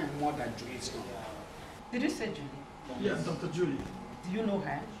fine more than Julie's now. Did you say Julie? Yes, Dr. Julie. Do you know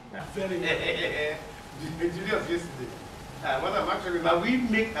her? Very well. Julie of yesterday. Madam, actually, now we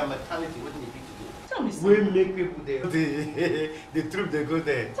make a maternity what we need to do. Tell me something. We make people there. The troop, they go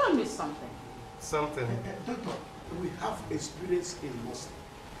there. Tell me something. Something. Doctor, we have experience in nursing.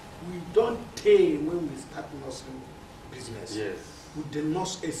 We don't pay when we start nursing business. Yes. With the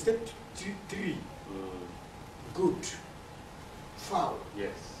nurse, except three. Goat, fowl,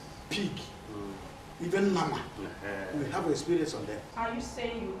 yes, pig, even llama. We have experience on that. Are you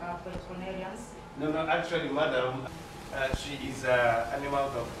saying you are veterinarians? No, actually, madam, she is an animal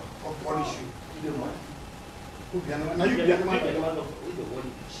doctor. What is she? You know what? Now you be animal doctor.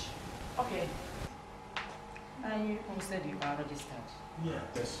 Okay. And you said you are registered?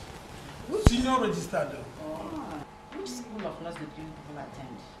 Yes. Senior registered though. Which school of nurse did you people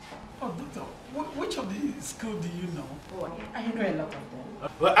attend? Oh, doctor, which of the school do you know? Oh, I know a lot of them.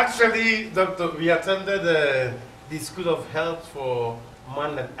 Well, actually, doctor, we attended the School of Health for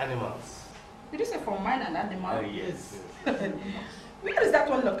Man and Animals. Did you say for man and animal? Yes. Where is that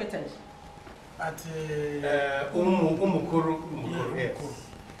one located? At Umukuru. Yes.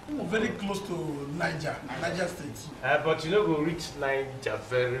 Very close to Niger State. But you know, we'll reach Niger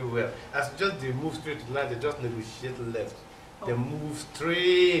very well. As just they move straight to Niger, they just negotiate left. They move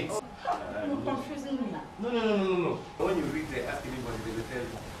straight. You're confusing me. No. When you read there, ask anybody, they will tell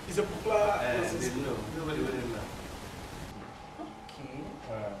you. It's a popular they know. Nobody will know. Okay.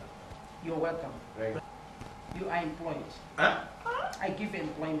 You're welcome. Right. You are employed. Huh? I give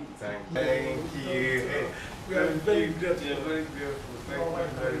employment. Thank you. We are very grateful. You're very grateful. Thank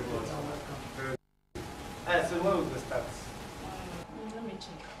you very much. So when will we start? Let me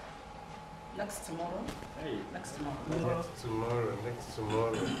check. Next tomorrow? Hey. Next tomorrow. Next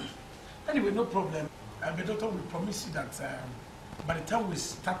tomorrow. Anyway, no problem. But doctor, we promise you that by the time we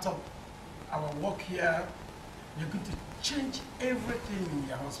start up our work here, we're going to change everything in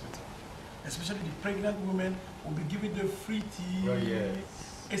your hospital. Especially the pregnant women will be given the free tea,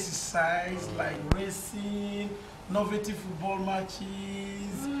 exercise like racing, novelty football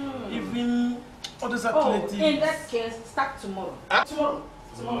matches, even others athletics. In that case, start tomorrow. Tomorrow.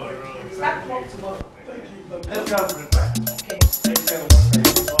 Start work tomorrow. Thank you, Let's doctor. go. Okay.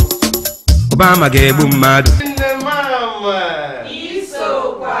 Obama ga-egbu mmadụ. Ndị mama.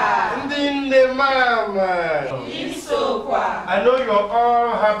 Isokwa. Ndị mama. Isokwa. I know you're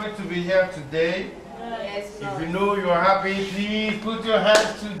all happy to be here today. Yes, If you know you're happy, please put your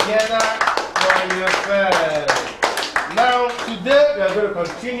hands together. for yourself. Now, today we are going to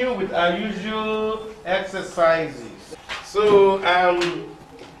continue with our usual exercises. So,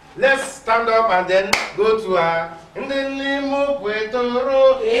 let's stand up and then go to our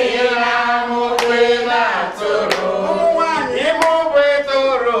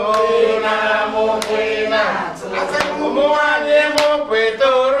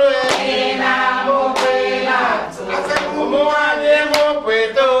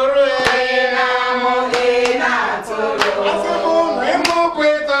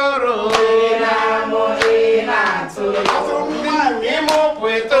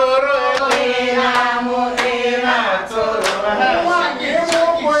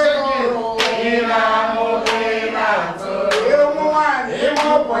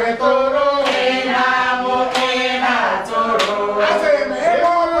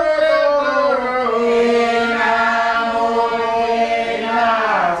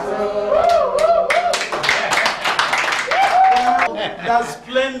That's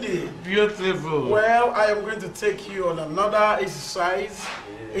splendid. Beautiful. Well, I am going to take you on another exercise.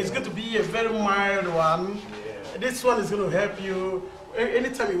 It's going to be a very mild one. This one is going to help you.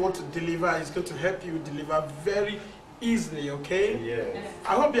 Anytime you want to deliver, it's going to help you deliver very easily, okay? Yes.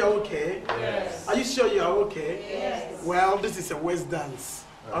 I hope you're okay. Yes. Are you sure you are okay? Yes. Well, this is a West dance,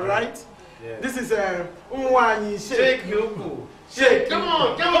 all right? Yes. This is a Umwanyi shake. Shake. Come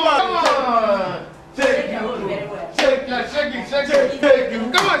on, come on, come on. Shake you. Shake it, shake it, shake it, shake you.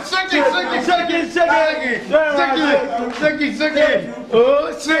 Come on, shake it, shake it, shake it, shake it. Shake it, shake it. Oh,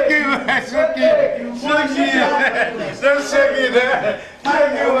 shake it, shake it, shake it. Don't shake it. Shake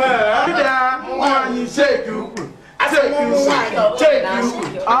it. Shake you. Take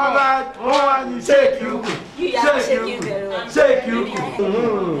you. All right, one, shake you. You are shaking very well. Shake you.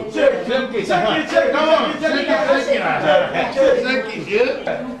 Shake it. Shake it. Come on. Shake it. Shake it.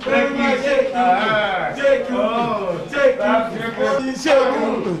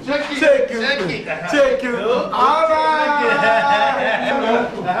 Shake it. Shake you. All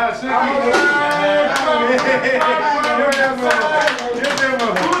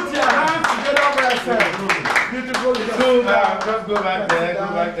Put your hands together for yourself. Beautiful. So now, just go back there. Go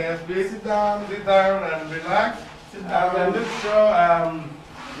back there. Please sit down and relax. Sit down and make sure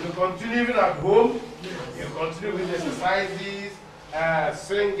you continue even at home. You continue with exercises,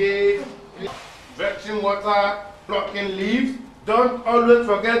 singing, fetching water, plucking leaves. Don't always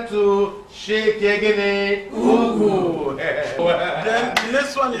forget to shake again. Then the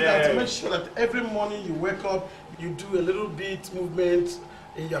next one is that to make sure that every morning you wake up, you do a little bit movement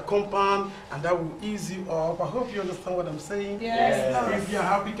in your compound, and that will ease you up. I hope you understand what I'm saying. Yes. If you're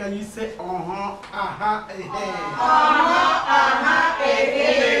happy, can you say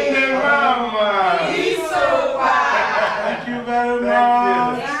Thank you very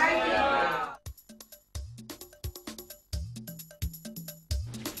much.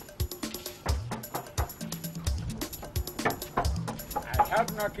 I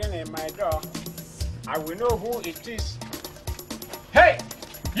have knocking in my door. I will know who it is. Hey,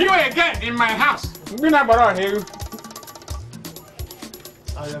 you again in my house. I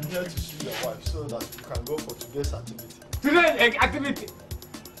am here to see your wife so that you can go for today's activity. Today's activity?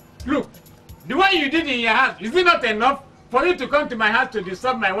 Look, the way you did in your house, is it not enough for you to come to my house to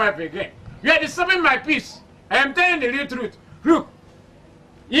disturb my wife again? You are disturbing my peace. I am telling the real truth. Look,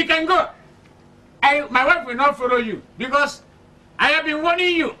 you can go. My wife will not follow you because I have been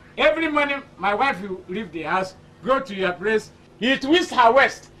warning you. Every morning, my wife will leave the house, go to your place. You twist her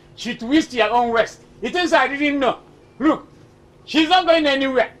waist. She twists your own waist. It is I didn't know. Look, she's not going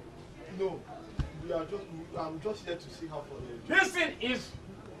anywhere. No, I'm just here to see how for you. This thing is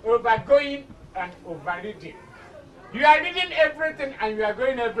overgoing and overreading. You are reading everything and you are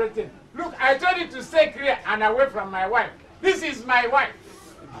going everything. Look, I told you to stay clear and away from my wife. This is my wife.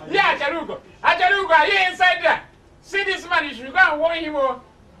 Yeah, Ajarugo. Ajarugo, are you inside there? See this man, you should go and warn him.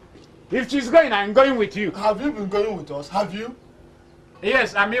 If she's going, I'm going with you. Have you been going with us? Have you?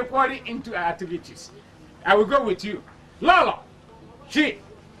 Yes, I'm equally into our activities. I will go with you. Lolo, I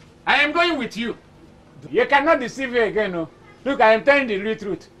am going with you. You cannot deceive her again, no. Look, I am telling the real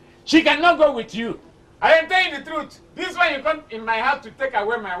truth. She cannot go with you. I am telling the truth. This one you come in my house to take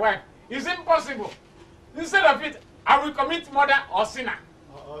away my wife. It's impossible. Instead of it, I will commit murder or sinner.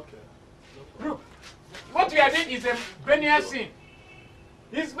 Okay. Look, what we are doing is a venial sin.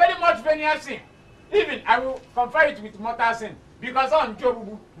 It's very much venial sin. Even I will confine it with mortal sin. Because on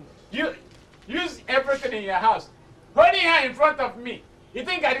Jobu, you use everything in your house. Holding her in front of me. You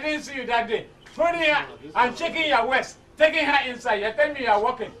think I didn't see you that day? Holding her and checking your waist. Taking her inside. You're telling me you're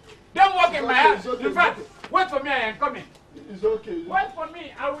walking. Don't walk in my house. In fact, wait for me, I am coming. It's okay. Wait for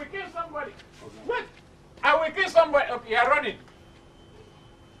me. I will kill somebody. Okay. Wait. I will kill somebody. Okay, you're running.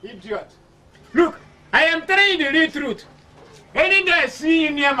 Idiot. Look, I am telling you the real truth. Any day I see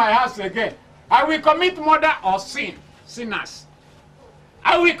you near my house again, I will commit murder or sin. Sinners.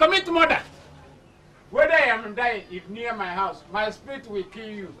 I will commit murder. Whether I am dying, if near my house, my spirit will kill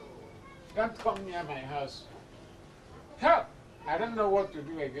you. Don't come near my house. Help! I don't know what to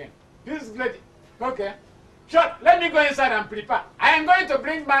do again. This lady, okay. Shut, let me go inside and prepare. I am going to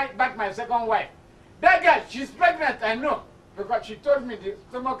bring back my second wife. That girl, she's pregnant, I know. Because she told me the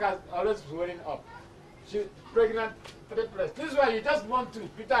stomach has always swelling up. She's pregnant triplets. This is why you just born two,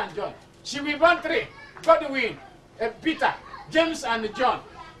 Peter and John. She will born three. Godwin, Peter, James and John.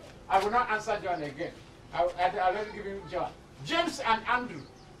 I will not answer John again. I already give him John. James and Andrew.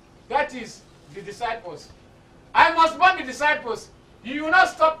 That is the disciples. I must born the disciples. You will not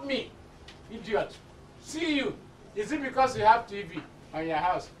stop me, idiot. See you. Is it because you have TV on your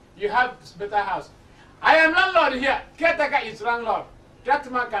house? You have better house. I am landlord here. Caretaker is landlord. That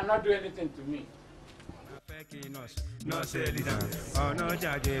man cannot do anything to me. No citizen, oh no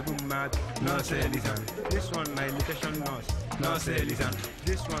judge boom mad, no citizen. This one my imitation nose, no citizen.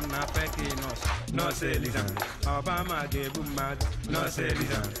 This one na fake nose, no citizen. Obama gave boom mad, no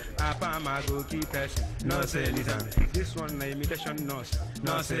citizen. Apama go keep person, no citizen. This one na imitation nose,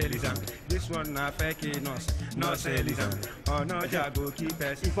 no citizen. This one na fake nose, no citizen. Oh no judge go keep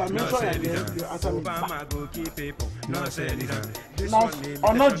person, no citizen. Obama go keep people, no citizen. This one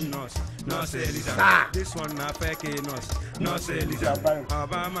na imitation nose, no citizen. This one na fake nose. No citizen.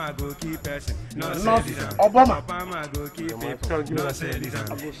 Obama go keep person. No citizen. Obama go keep people. No citizen.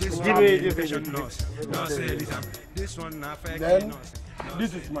 This one education nurse. No citizen. This one na fake nurse.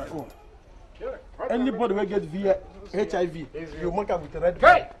 This is my own. Anybody will get HIV, you mark up with the red.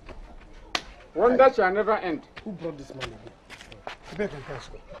 Hey! Wonder shall never end. Who brought this money?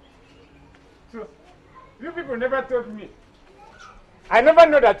 So, you people never told me. I never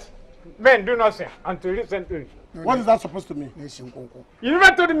know that men do nothing until recently. What is that supposed to mean? You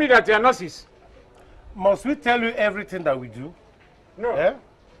never told me that you are nurses. Must we tell you everything that we do? No. Yeah?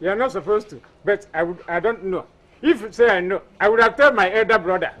 You are not supposed to. But I don't know. If you say I know, I would have told my elder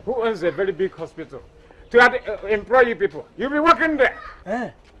brother, who owns a very big hospital, to employ you people. You'll be working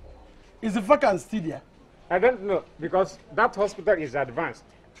there. Is the vacancy there? I don't know, because that hospital is advanced.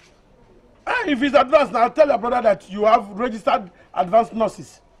 If it's advanced, I'll tell your brother that you have registered advanced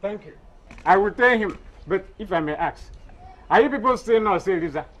nurses. Thank you. I will tell him. But if I may ask, are you people still nurse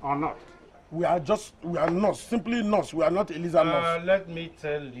Eliza or not? We are nurse, simply nurse. We are not Eliza nurse. Let me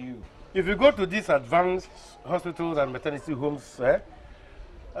tell you. If you go to these advanced hospitals and maternity homes,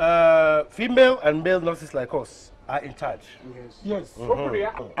 female and male nurses like us are in charge. Yes.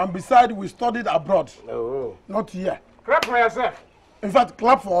 And besides, we studied abroad. Not here. Clap for yourself. In fact,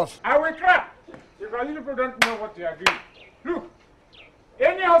 clap for us. I will clap. Because you people don't know what you are doing. Look,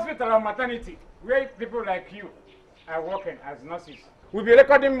 any hospital or maternity where people like you are working as nurses will be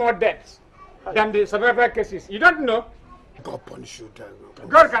recording more deaths than the survival cases. You don't know? God punish you.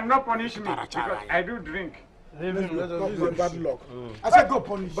 God cannot punish me because I do drink. Bad luck. I said God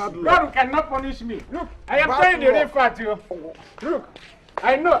punish bad luck. God cannot punish me. Look, I am telling the real fact to you. Look,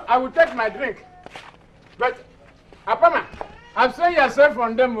 I know I will take my drink. But, Apama, abstain yourself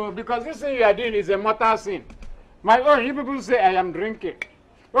from them because this thing you are doing is a mortal sin. My own, you people say I am drinking.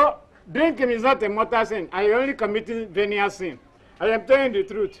 Well, drinking is not a mortal sin. I am only committing venial sin. I am telling the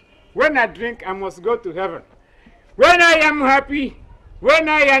truth. When I drink, I must go to heaven. When I am happy, when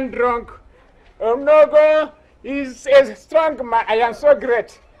I am drunk, Onogo is a strong man. I am so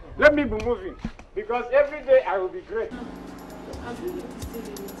great. Let me be moving because every day I will be great. Have you noticed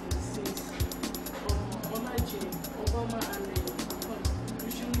anything since Obama and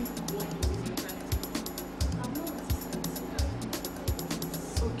usually work in this mentality? I've not noticed anything.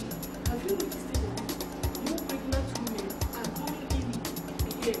 Okay. Have you noticed anything? More pregnant women are coming in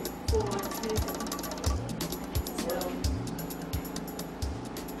here for antenatal.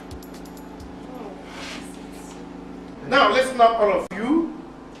 Now listen up, all of you.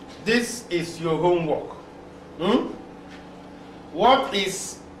 This is your homework. What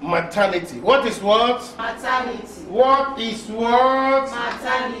is maternity? What is what? Maternity. What is what?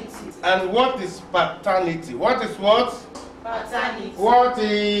 Maternity. And what is paternity? What is what? Paternity. What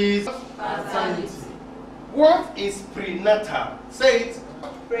is? Paternity. What is prenatal? Say it.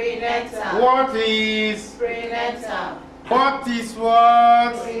 Prenatal. What is? Prenatal. What is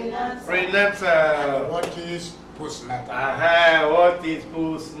what? Prenatal. Prenatal. What is postnatal? What is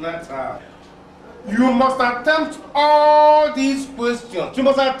postnatal? You must attempt all these questions. You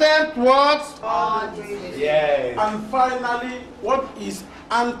must attempt what? All these. Yes. And finally, what is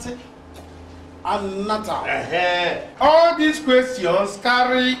Ante and Natal? All these questions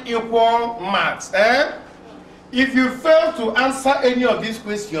carry equal marks. If you fail to answer any of these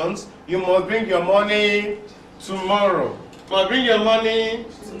questions, you must bring your money tomorrow. You must bring your money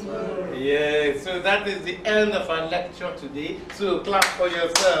tomorrow. Yes, so that is the end of our lecture today. So clap for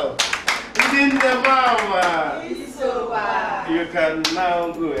yourself. In the mama. It's over. You can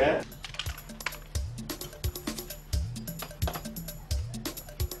now go, eh?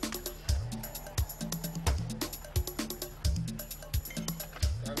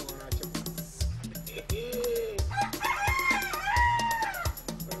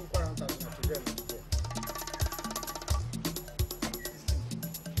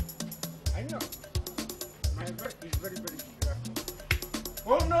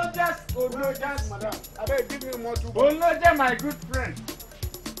 Madam, I beg, give me more 2 bucks. Odega, my good friend.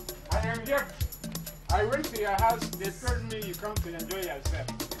 I am here. I went to your house. They told me you come to enjoy yourself.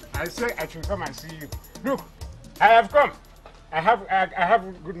 I said I should come and see you. Look, I have come. I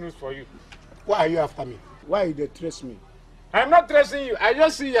have good news for you. Why are you after me? Why you they trace me? I'm not tracing you. I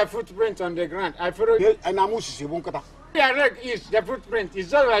just see your footprint on the ground. I follow you. And I'm your leg is the footprint. It's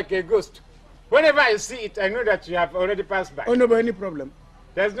just like a ghost. Whenever I see it, I know that you have already passed by. Oh, no, but any problem?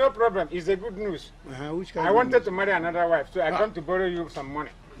 There's no problem. It's a good news. Which kind I wanted to marry another wife, so I come to borrow you some money.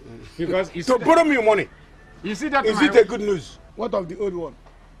 Because to borrow me money? You see that? Is it a good news? What of the old one?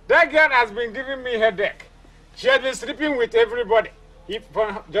 That girl has been giving me headache. She has been sleeping with everybody.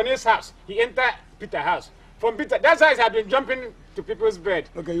 From Johnny's house, he entered Peter's house. From Peter, that's why he has been jumping to people's bed.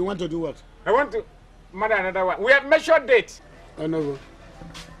 Okay, you want to do what? I want to marry another one. We have measured dates. Oh no,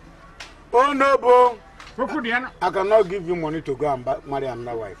 oh no, bo. I cannot give you money to go and marry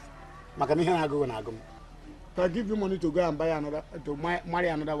another wife. If I give you money to go and marry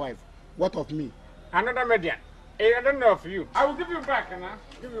another wife, what of me? Another median. I don't know of you. I will give you back, Anna.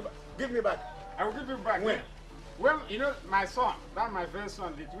 Give me back. I will give you back. When? Well, you know, my son, that's my first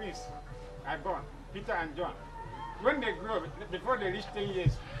son, the twins I born, Peter and John. When they grow, before they reach 10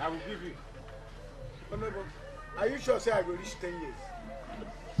 years, I will give you. Oh, no, are you sure say I will reach 10 years?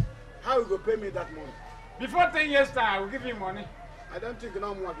 How you go pay me that money? Before 10 years time, I will give you money. I don't think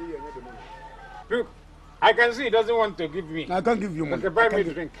no one will give you the money. Look, I can see he doesn't want to give me. I can't give you money. Okay, buy me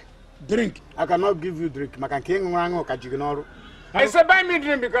drink. Drink? I cannot give you drink. I said buy me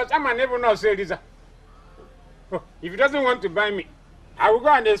drink because I'm unable to say this. Oh, if he doesn't want to buy me, I will go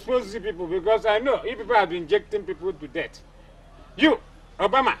and expose the people because I know you people have been injecting people to death. You,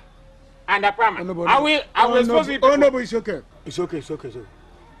 Obama, and Apama. Oh, no, I will expose you people. Oh no, but it's okay. It's okay.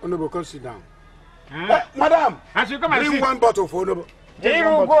 Oh no, but come sit down. Huh? Madam, I should come and bring see. one bottle for Onobo.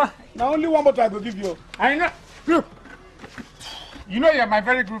 Now only one bottle I will give you. I know. Look, you know you're my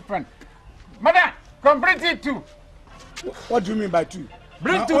very good friend. Madam, come bring it too. What do you mean by two?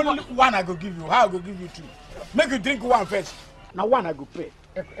 Bring now two. Only one I go give you. How I go give you two? Make you drink one first. Now one I go pay.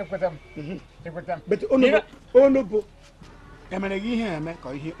 But Onobo.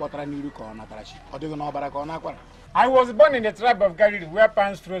 I was born in the tribe of Galilee where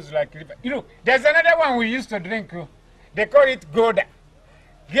pans flows like river. You know, there's another one we used to drink. They call it Goda.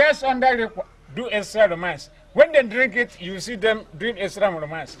 Girls under the do extra romance. When they drink it, you see them doing extra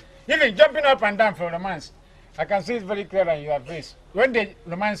romance. Even jumping up and down for romance. I can see it very clear on your face. When they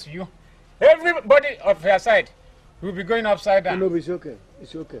romance you, everybody of your side will be going upside down. No, it's okay.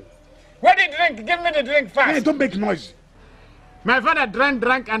 It's okay. What do you drink? Give me the drink fast. Hey, don't make noise. My father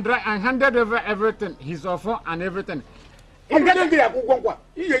drank and handed over everything, his offer and everything. I know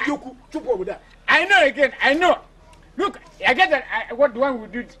again, I know. Look, I get that what one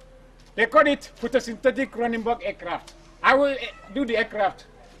would do. They call it photosynthetic Cronenberg aircraft. I will do the aircraft.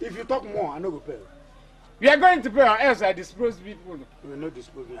 If you talk more, I know go pay. We are going to pay or else I dispose people. We will not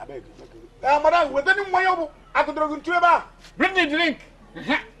dispose me, I beg you. Madam, with any money, I could bring the drink.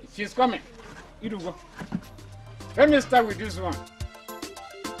 She's coming. You do go. Let me start with this one.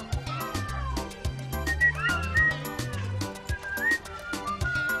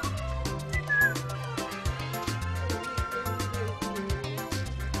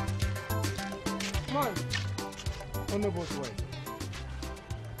 Come on. On the both way.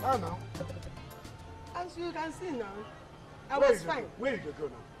 How now? As you can see now, I was fine. Where did you go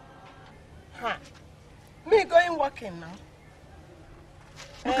now? Huh. Me going walking now.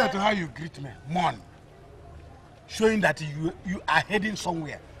 Look at how you greet me. Mon. Showing that you are heading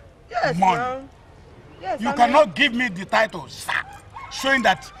somewhere. Yes, Mon. Yes, you cannot give me the title, sir. Showing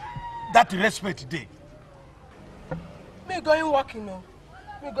that respect day. Me going walking now.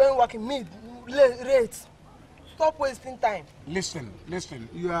 Me going walking. Me rate. Stop wasting time. Listen.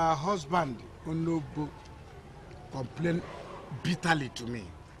 Your husband, Onobo, complained bitterly to me.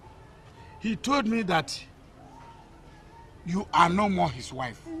 He told me that you are no more his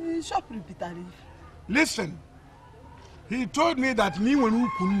wife. Shop bitterly. Listen. He told me that me when you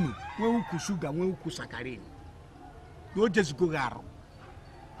sugar, when you saccharin, you just go garo.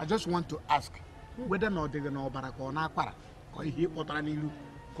 I just want to ask whether or not they're going to baraka or he otranilu,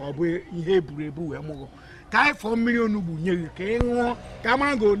 or he brebu emogo. Kai 4 million nubu,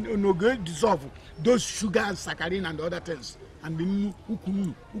 come go no good dissolve those sugar and saccharin and other things. And the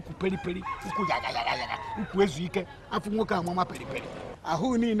uku peri uku yaga, uku ezike, afumoka mama peri.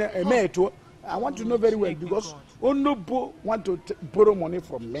 Ahu ni a meto. I want to know very well because Onobo want to borrow money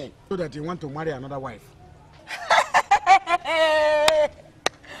from me so that he want to marry another wife.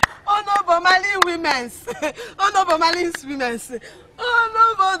 Onobo marrying women's. Onobo marrying women's.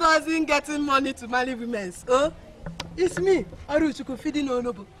 Onobo doesn't get money to marry women's. Oh, it's me. Aruchuku feeding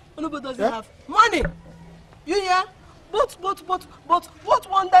Onobo. Onobo doesn't have money. You hear? But what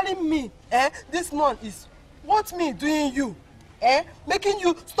wondering me this month is what me doing you? Making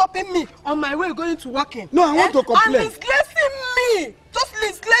you stopping me on my way going to working. No, I want to complain. And disgracing me. Just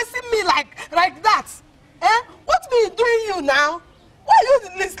disgracing me like that. What me doing you now? Why are you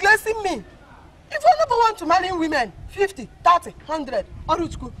disgracing me? If I never want to marry women, 50, 30, 100,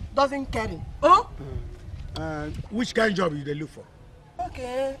 Oruchku doesn't care. Oh? Which kind of job you they look for?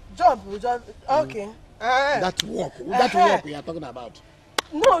 Okay, job. Okay. That work we are talking about.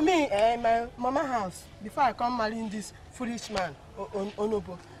 No, me, my mama house, before I come marrying this foolish man,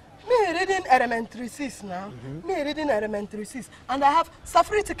 Onobo. Me reading elementary 6 now. Me reading elementary 6. And I have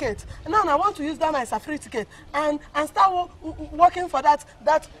certificate. Now I want to use that my certificate and start working for that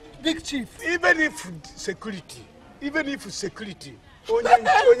big chief. Even if security,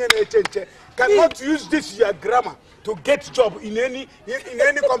 cannot use this your grammar to get job in any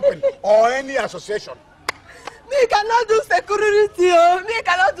company or any association. Me cannot do security, oh. Me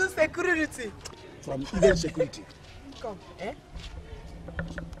cannot do security. From even security. Come,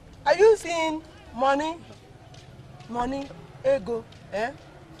 Are you seeing money, ego,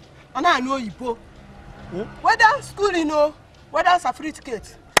 And I know you. Whether school, whether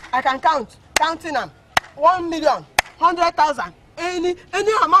certificate, I can counting them. 1 million, 100,000, any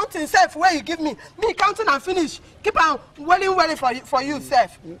amount in self where you give me counting and finish. Keep on welling for you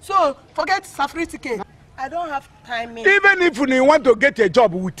self. So forget certificate. I don't have time. Even if you want to get a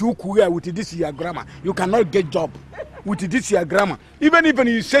job with this your grammar, you cannot get job with this your grammar. Even if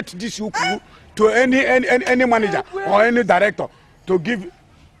you set this to any manager or any director to give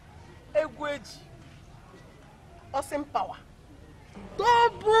awesome power.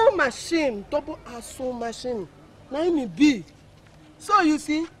 Double machine, double assault machine. Now me be. So you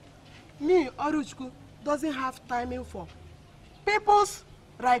see, me Oruchku doesn't have timing for peoples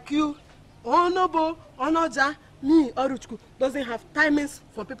like you. Onobo, Onoja, me Oruchku doesn't have timings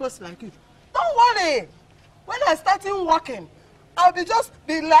for peoples like you. Don't worry. When I start working, I'll be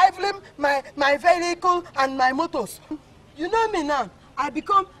liveling my vehicle and my motors. You know me now. I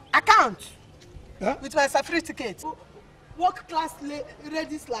become account with my certificate. Work class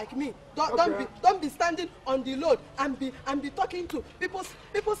ladies like me. Don't be standing on the load and be talking to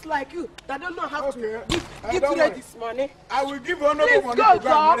people's like you that don't know how to give ladies money. I will give Onobo money to go and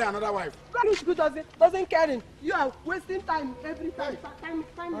marry another wife. Doesn't care. You are wasting time every time.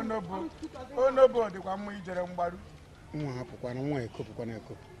 Onobo the one we jere mbaru. Nwa hapukwa na nwa ekopukwa na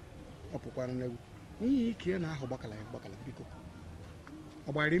ekop. Opukwa na egu. Nyi ike na ahụ gbakala biko.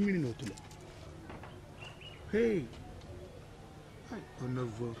 Ogbari mmiri na otulo. Hey.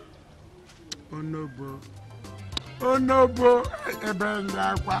 Onobo ebe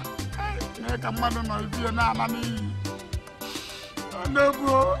ngakwa ka mmadụ nọ ibie na ana n'iyi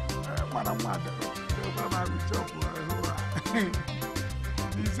Onobo mara mmadụ ma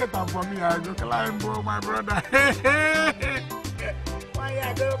he set up for me. I go climb, my brother. Why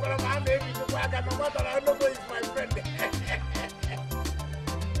I go for my baby to work and my mother Onobo is my friend.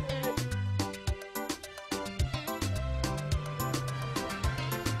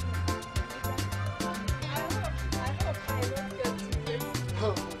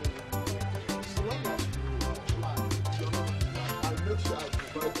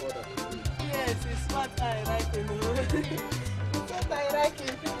 Yes, it's what I like, It's what I like,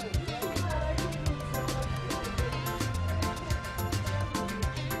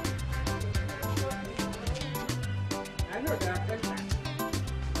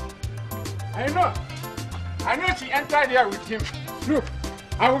 I know she entered here with him. Look,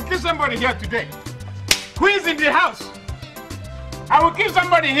 I will kill somebody here today. Who is in the house? I will kill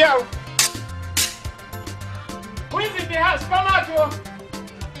somebody here. the house. Come out, oh.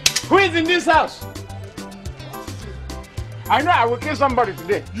 Who is in this house? I know I will kill somebody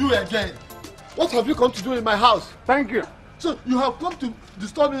today. You again. What have you come to do in my house? Thank you. So you have come to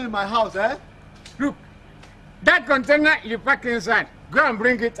disturb me in my house, eh? Look, that container you pack inside, go and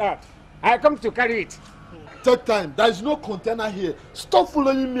bring it out. I come to carry it. Take time. There is no container here. Stop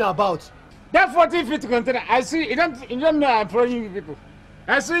following me about. That 40-feet container, I see, you don't know I'm following you people.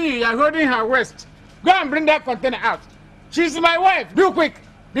 I see you are holding her waist. Go and bring that container out. She's my wife. Do quick,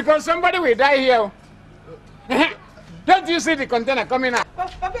 because somebody will die here. Don't you see the container coming out?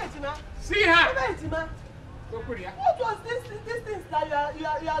 Papa Etima. See her. Papa Etima. What was these things that you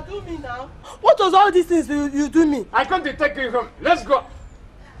are doing me now? What was all these things you do me? I come to take you home. Let's go.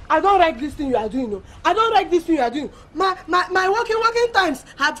 I don't like this thing you are doing. No. I don't like this thing you are doing. My working times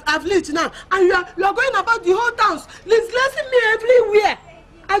have reached now, and you are going about the whole towns, disgracing me everywhere.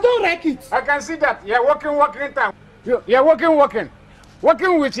 I don't like it. I can see that you are working time. You are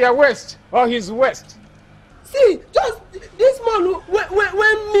working with your waist or his waist. See, just this morning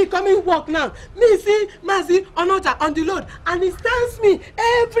when me coming work now, me see Mazi Onota on the road, and he tells me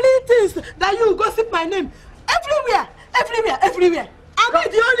everything that you gossip my name everywhere. Am I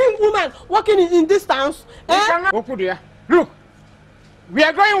the only woman working in this town? Eh? Look, we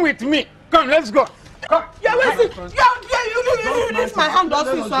are going with me. Come, let's go. Come. You're wasting. You release my hand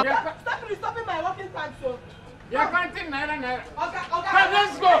also. Stop stopping my working time, so. You're counting naira. Okay. Come,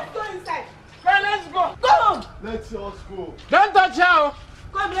 let's go. Let's go inside. Come, let's go. Come. Let's just go. Don't touch her.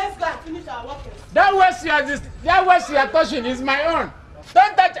 Come, let's go and finish our working. That waist you are touching is my own.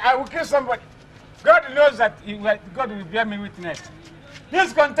 Don't touch. I will kill somebody. God knows that God will bear me witness.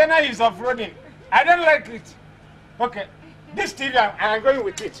 This container is off-roading. I don't like it. Okay. This TV, I am going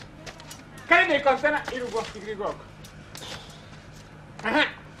with it. Carry the container. Here you go. Here you go.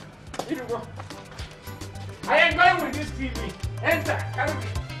 I am going with this TV. Enter. Carry it.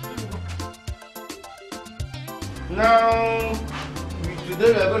 Now,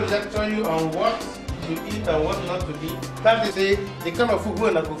 today we are going to lecture you on what to eat and what not to eat. That is the kind of food we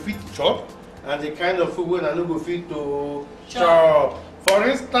are going to fit chop and the kind of food we are not going to fit to chop. For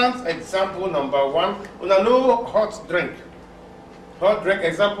instance, example number 1, una no hot drink. Hot drink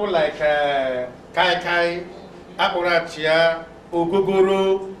example like kai, aporachia,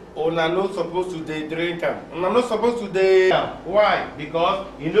 ogogoro. Una not supposed to drink them. Una not supposed to Why? Because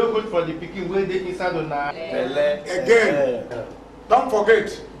you no good for the picking where they inside una. Again, don't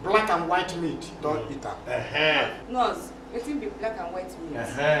forget black and white meat. Don't eat them. Nurse, wetin be black and white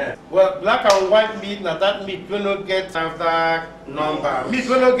meat? Well, black and white meat, now that meat will not get NAFDAC number. Meat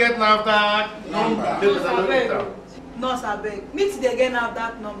will not get NAFDAC number. Nurse, abeg. Meat dey get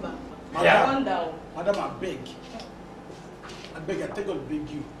NAFDAC number. Madam, I beg, I take God beg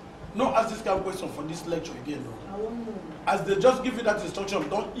you. No ask this kind of question for this lecture again. No. I won't know. As they just give you that instruction,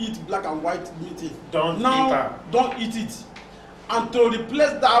 don't eat black and white meat. Don't eat it. And to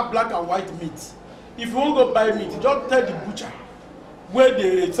replace that black and white meat, if you want to go buy meat, just tell the butcher where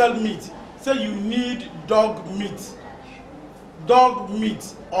they sell meat, say you need dog meat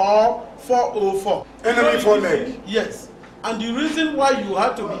or 404. Enemy for leg. Yes. And the reason why you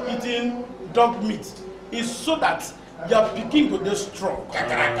have to be eating dog meat is so that your pikin will be strong.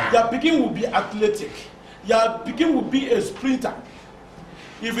 Your pikin will be athletic. Your pikin will be a sprinter.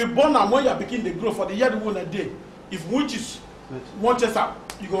 If you born and when your pikin they grow for the year one a day, if witches want chase up,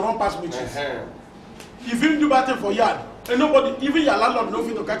 you go run past witches. If you do battle for yard, and nobody, even your landlord, no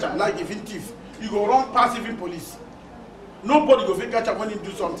fit to catch him like even thief, you go run past even police. Nobody go fit catch him when he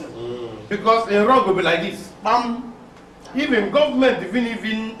do something. Because a wrong will be like this. Even government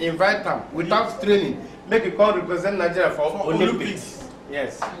even invite them without training. Make you come represent Nigeria for Olympics.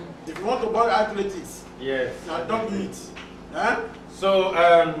 Yes. If you want to buy athletics, yes. Now don't meet. So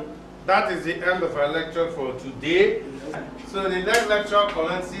that is the end of our lecture for today. So the next lecture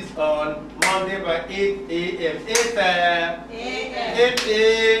commences on Monday by 8 a.m. 8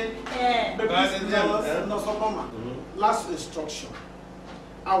 a.m. Last instruction.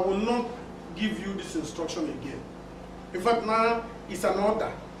 I will not give you this instruction again. In fact, now it's an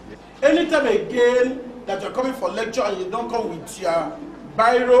order. Anytime again that you're coming for lecture and you don't come with your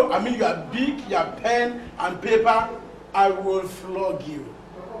biro, I mean your big, your pen and paper, I will flog you.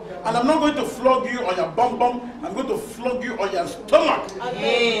 And I'm not going to flog you on your bum, I'm going to flog you on your stomach.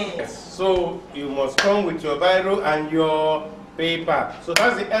 Yes. So you must come with your biro and your paper. So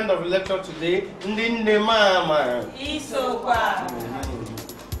that's the end of the lecture today. Ndinde mama. Isopa.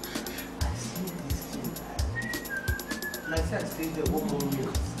 My son says the woman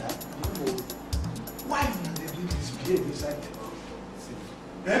will start. Why did they do this behavior inside the house?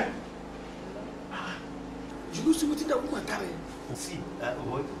 you know see what that woman carry? See,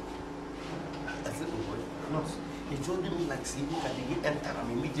 boy. I said, oh boy, nurse. He told me like, see, look at the enter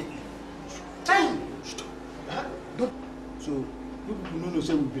him immediately. Time! Stop. Huh? Don't. So, you people know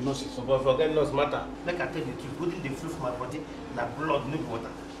say we be nurses. So, but forget nurse matter. Like I tell you, keep putting the flu from my body, na blood, no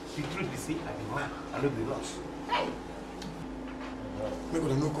water. The truth is, I be man, I no be nurse. Hey! Make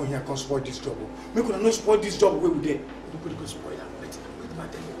una no come here come spoil this job. Make una no spoil this job where we dey. Nobody go spoil am. Wait I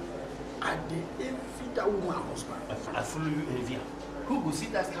tell you. I dey envy that woman husband. I follow you envy. Who go see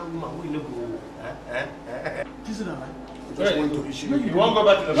that kind of woman who you no go? This is not right. Just want to issue. You won't go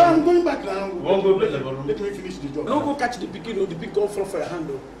back to the room? I'm going back now. You won't go back to the room? Let me finish the job. Don't go catch the pig, the pig go fall for your hand.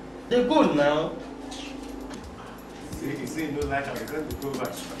 They go now. See, no like I'm going to go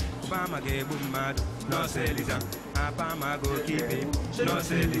back. Obama gave him mad, no Selisa. Obama go keep him, no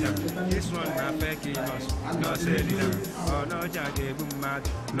Selisa. This one na fake us, no Selisa. Oh no, Jack gave him mad,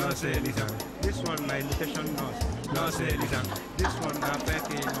 no Selisa. This one na imitation us, no Selisa. This one na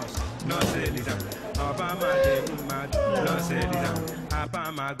fake us, no Selisa. Obama gave him mad, no Selisa.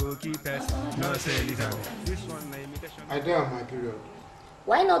 Obama go keep us, no Selisa. This one na imitation. I don't have my period.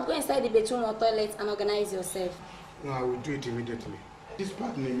 Why not go inside the bedroom or toilet and organize yourself? No, I will do it immediately. This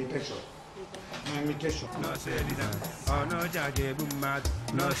part is imitation. My imitation. No Selisa. Oh no, Jack gave him mad,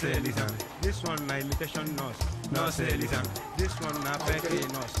 no Selisa. This one na imitation us, no Selisa. This one na fake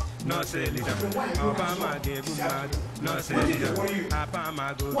us, no Selisa. Obama gave him mad, no Selisa.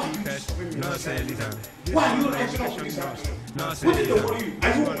 Obama go keep us, no Selisa. This one na imitation us, no Selisa.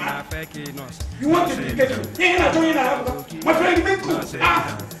 This one na fake us. You want to get him? Yeah, my friend, you make good.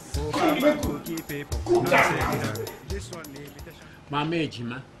 Obama go keep people, no Selisa. This one na imitation. Mama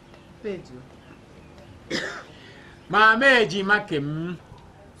Ejima. Mama Ejima Kem.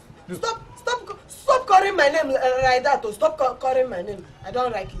 Stop calling my name like that. Oh. Stop calling my name. I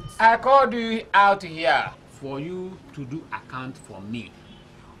don't like it. I called you out here for you to do account for me.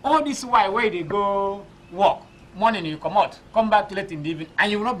 All this while where they go work, morning you come back late in the evening, and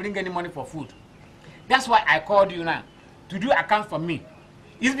you will not bring any money for food. That's why I called you now to do account for me.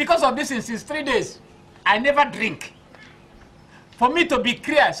 It's because of this since 3 days. I never drink. For me to be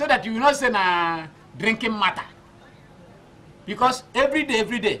clear, so that you will not say na drinking matter. Because every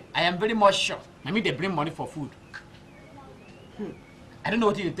day, I am very much sure. I mean, they bring money for food. I don't know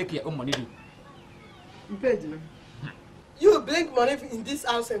what you take your own money do. You bring money in this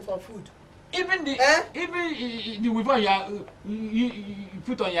house and for food. Even the weave you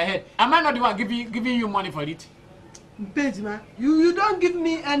put on your head. Am I not the one giving you money for it? You don't give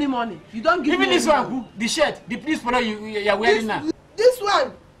me any money. You don't give even me this one, the shirt, the police polo you are wearing now. This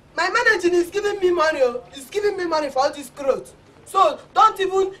one, my manager is giving me money. He's giving me money for all these clothes. So don't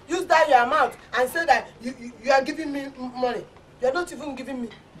even use that your mouth and say that you are giving me money. You are not even giving me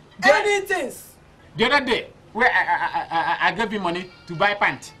anything. The other day, where I gave you money to buy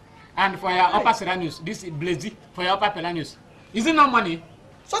pants and for your upper serranius, this is blazy for your upper serranius. Is it not money?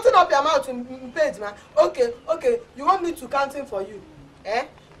 Shutting up your mouth in page, man. Okay. You want me to counting for you? Eh?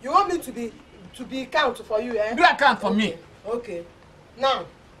 You want me to be count for you? Eh? Do account for me. Okay. Now,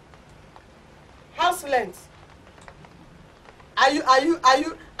 house rent. Are you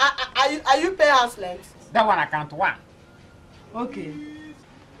pay house rent? That one account one. Okay.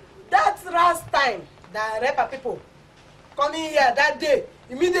 That's last time that rapper people coming here that day.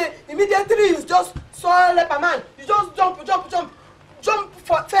 Immediately you just saw a rapper man. You just jump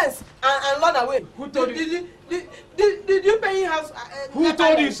for fence and run away. Who told you? Did you pay house? Who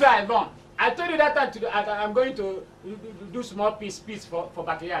told you so I run? I told you that time I'm going to do small piece for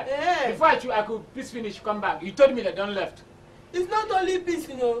backyard. Yeah. Before I could piece finish, come back. You told me that don't left. It's not only piece,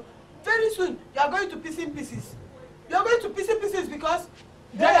 you know. Very soon you are going to piece in pieces. You are going to piece in pieces because.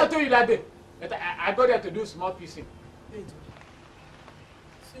 Then I told you that day that I go there to do small piecing. Wait.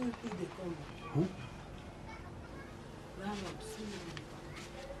 See who they come. Who? Round up.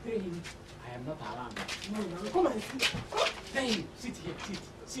 See him. I am not around. No, come and sit. Hey, sit here,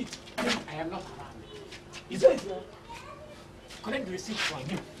 sit. I am not around. Is it now? Collect the receipt for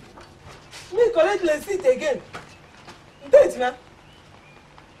you. Me collect the receipt again. Date now.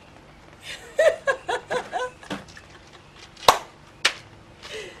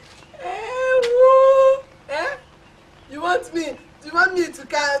 You want me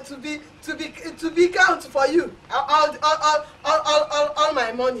to be count for you all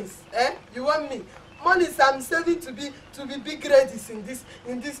my monies, eh? You want me monies I'm saving to be big ladies in this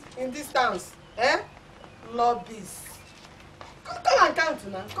towns, eh? Lobbies. Come and count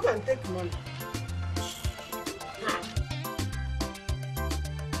now. Come and take money.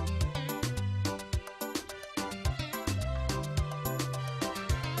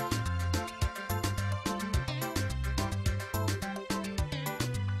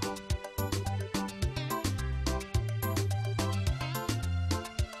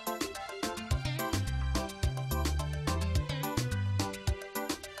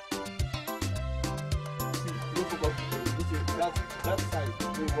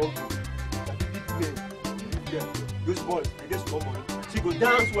 country. Those boys, they get small money. She go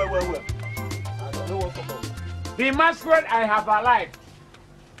dance well. I don't know what for come. The masquerade I have alive.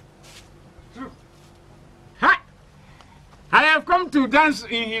 Ha! I have come to dance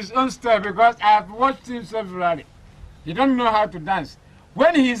in his own style because I have watched him severally. He don't know how to dance.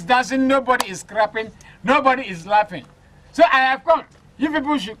 When he's dancing, nobody is clapping, nobody is laughing. So I have come. You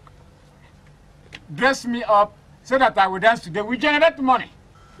people should dress me up so that I will dance today. We generate money.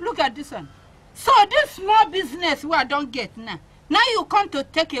 Look at this one. So this small business where I don't get now. Now you come to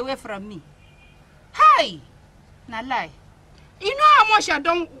take away from me. Hi! Now lie. You know how much I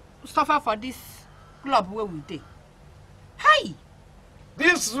don't suffer for this club where we did. Hi!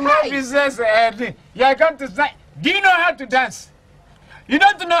 This small business thing, you are going to say, do you know how to dance? You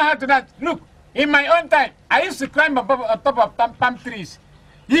don't know how to dance. Look, in my own time, I used to climb above on top of palm trees.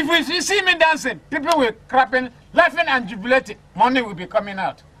 If you see me dancing, people will clapping, laughing and jubilating. Money will be coming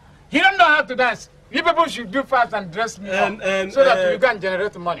out. You don't know how to dance. You people should do fast and dress me up so that you can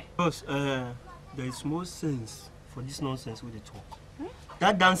generate money. Boss, there is more sense for this nonsense with the talk.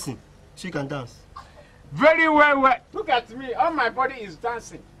 That dancing, she can dance. Very well. Look at me. All my body is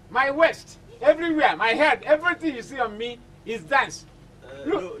dancing. My waist, everywhere, my head, everything you see on me is dance.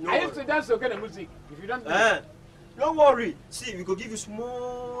 Look, I used to dance to get the music. If you don't do it. Don't worry. See, we could give you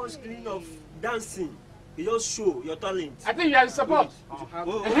small screen of dancing. You just show your talent. I think you are in support.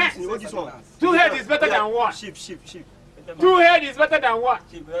 What this one? 2 heads is better than one. Sheep. 2 heads is better than one.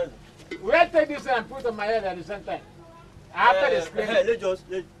 We'll take this and put on my head at the same time. After the screen.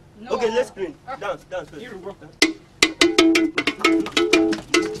 Okay, let's screen. Dance first. Here we go.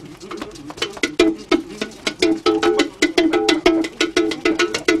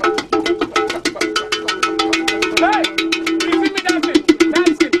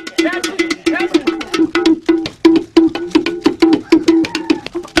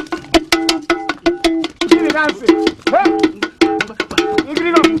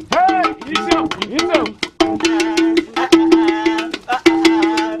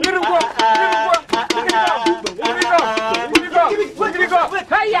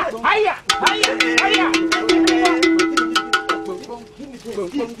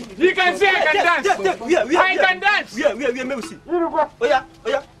 You can see I can dance. I can dance. Where, may we see? Oh yeah.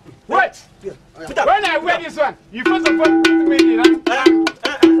 Wait. When I wear this one, you first of all put me in round.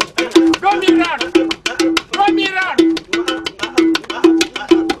 Go me round.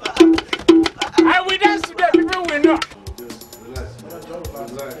 I will dance today. People will know.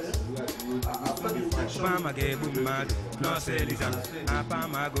 Mama gave mad, no selling.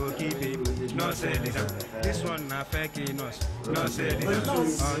 Apama go keep him, no selling. This one na fake nos, no selling.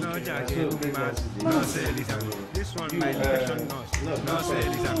 Oh no, Jack mad, no selling. This one my election nos, no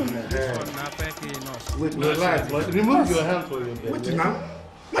selling. This one na fake nos. Wait, relax, but remove your hand for your belly. Wait now.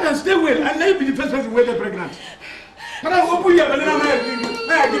 Madam, stay well, and let me be the first person to wear pregnant. Madam, open your belly now.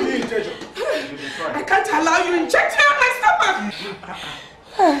 May I give you injection? I can't allow you injecting on my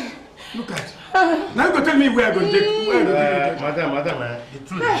stomach. Look at it. Now you go tell me where I go inject. Madam, the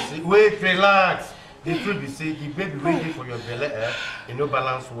truth is, wait, relax. The truth is, the baby waiting for your belly, you know,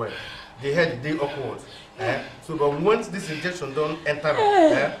 balance well. The head, they awkward. So, but once this injection don't enter,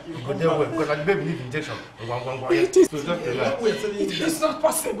 you go there well because the baby needs injection. So just relax. Wait, it's not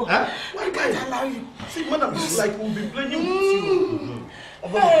possible. Why can't I allow you? See, madam, it's like we'll be playing with you.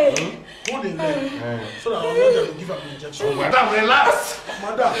 Hold in there so that our mother will give her an injection. Oh, madam, relax.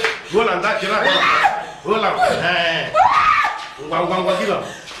 Madam. Hold on, that, relax. Hold on. Give up.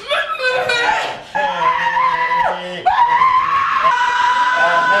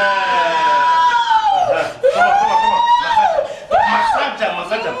 Massage.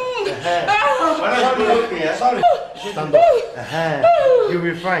 Sorry. Stand up. You'll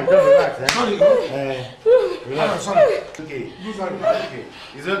be fine. Don't relax. Sorry. Relax. Sorry. Okay.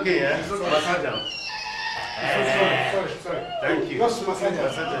 It's okay, Massage. Sorry. Thank you. Just massage.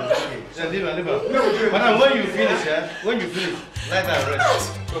 Leave her. Madam, when you finish, let her rest.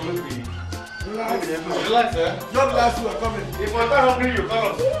 Relax, Not last you are coming. If you're not hungry, you call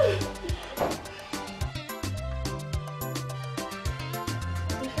us.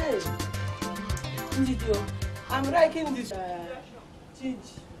 Ndidio, I'm liking this change.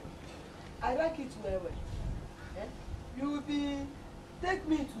 I like it well. You will take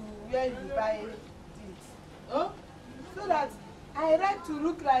me to where you buy things. So that I like to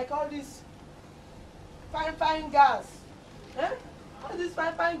look like all these fine girls. All these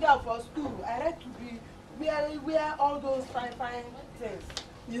fine girls for school. I like to be wear all those fine things.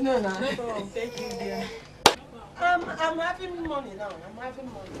 You know now. So, thank you, dear. I'm having money now.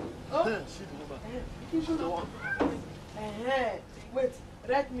 Wait,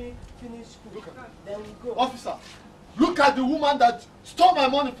 Let me finish cooking. Then we go. Officer, look at the woman that stole my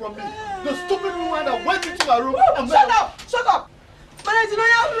money from me. The stupid woman that went into my room. Oh, shut up! Shut up!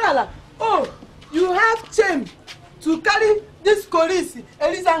 Oh, you have shame to carry this Korisi,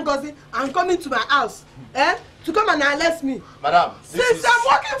 Elisa Ngozi, and come into my house, to come and arrest me. Madam, since I'm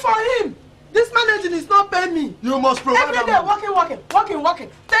working for him, this managing is not paying me. You must provide every day, working,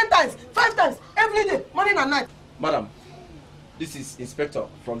 10 times, 5 times, every day, morning and night. Madam, this is Inspector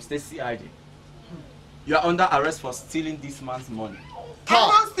from State CID. You are under arrest for stealing this man's money. I'm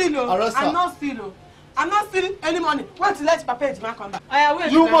not stealing. I'm not stealing any money. Wait till let Papa Ejima come back.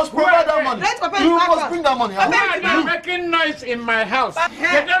 You must provide that money. Let Papa You Ejima must come. bring that money. They are making noise in my house.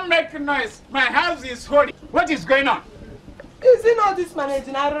 They don't make noise. My house is holy. What is going on? Is it not this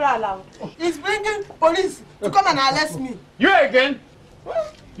managing allowed? He's bringing police to come and arrest me. You again?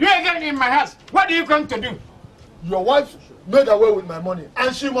 You again in my house. What are you going to do? Your wife made away with my money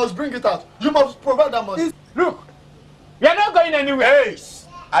and she must bring it out. You must provide that money. Look, you're not going anywhere. Hey,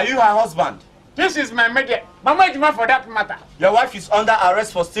 are you her husband? This is my media. Mama Ejima for that matter. Your wife is under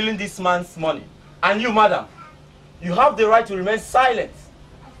arrest for stealing this man's money. And you, madam, you have the right to remain silent.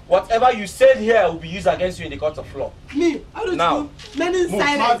 Whatever you said here will be used against you in the court of law. Me? How do now, you remain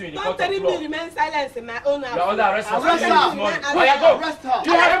silent? Don't tell me remain silent in my own house. You are under arrest for stealing this money. Arrest her.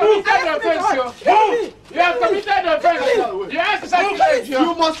 You have committed offense. You have committed offense. You have sacrificed.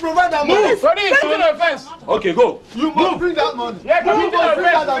 You must provide that money. What is committed offense? Okay, go. You must bring that money. You have committed must bring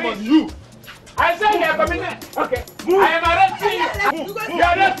that offense. money. You. I said you are committed. Okay. I am arresting you. You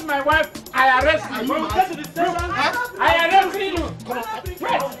arrest my wife. I arrest you. I arrest you.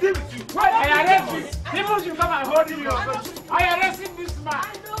 Wait. I arrest you. People should come and hold you. I arrested this man.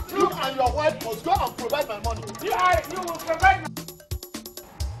 You and your wife must go and provide my money. You will provide my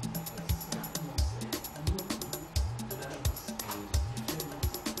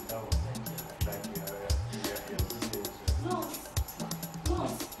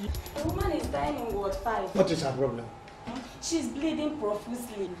The woman is dying in Ward 5. What is her problem? She's bleeding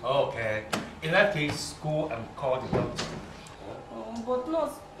profusely. Okay. In that case, go and call the doctor. But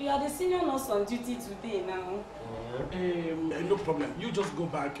nurse, you are the senior nurse on duty today now. No problem. You just go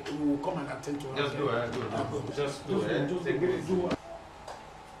back. We will come and attend to her. Just go ahead. Just go ahead. Take it easy. What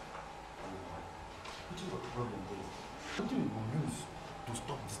do you use to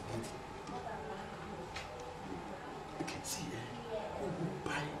stop this bleeding? Okay, see, who will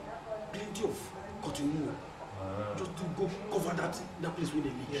buy plenty of cotton wool just to go cover that place where they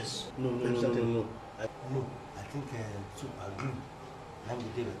live? Yes. No. I think Osuagwu.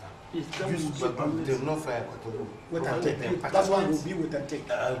 Yes, they will not fire cotton wool. Wait and take. That's why we'll be with and take.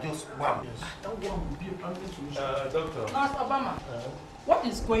 Just wow. Yes. That one will be a permanent solution. Doctor. Nurse Obama, what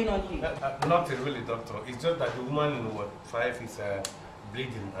is going on here? Nothing really, doctor. It's just that the woman in Ward 5 is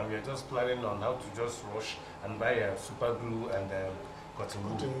bleeding, and we are just planning on how to just rush and buy super glue and cotton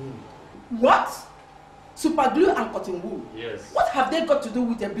wool. What? Super glue and cotton wool? Yes. What have they got to do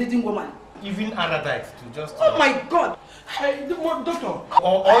with a bleeding woman? Even Aradite to just. Oh my God! Hey, doctor.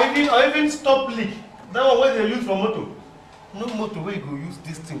 Or even stop leak. That one where they use for motor. No motor where you go use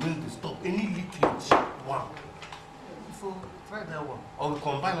this thing when to stop any leakage. Wow. So try that one. Or we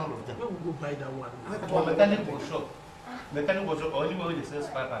combine all of them. Where we go buy that one? Or mechanic workshop. Mechanic workshop or anywhere they sell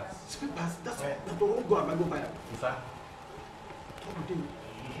spare parts. Spare parts? That's what we'll go and go buy that. Is that? What we do?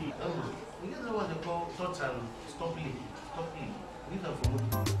 You know what they call touch and stop leak. Stop leak. Use them for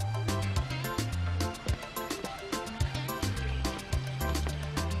motor.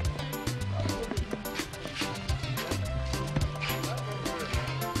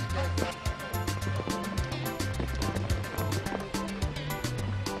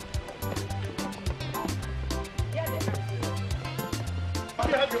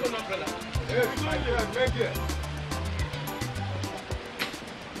 Thank you.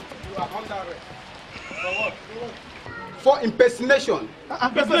 You are under arrest. For what? For impersonation.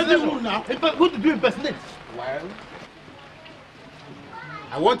 Impersonation who now? Who did you impersonate? Well,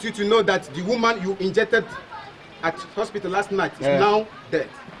 I want you to know that the woman you injected at hospital last night is now dead.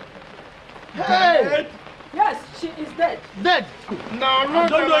 Hey! Yes, she is dead. Dead? No, I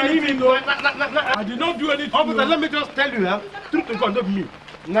don't know anything. I did not do anything. Officer, let me just tell you, truth to God, not me.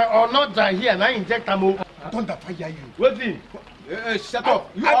 Now, or not that here, and I inject them. Don't fire you. What's it? Shut up.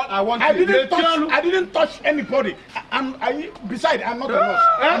 I didn't touch anybody. Besides, I'm not a nurse.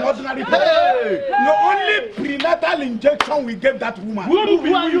 I'm ordinary person. The only prenatal injection we gave that woman.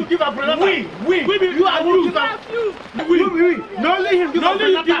 Who are you give a prenatal? We. You are you. We. No, only him give a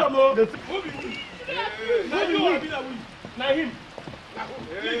prenatal. Now him.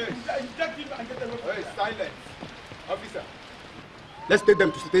 Silence. Officer. Let's take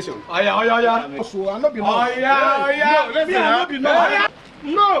them to station. Oh yeah. So I not be no. Oh yeah. Me, I not be no.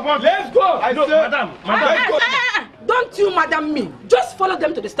 No, but let's go. I no, say, madam. Don't you madam me. Just follow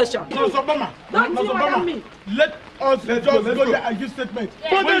them to the station. No, Obama. Don't you madam me. Let us just go there and give statement.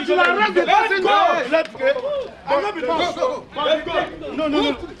 But then you arrest the person. Let's go. I'm not be no. Let's go. No.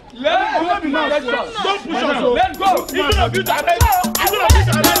 Let's go. Don't push us. Let's go. Even if you arrest.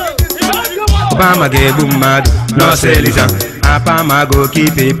 Obama gave boom mad, no selling. Apama go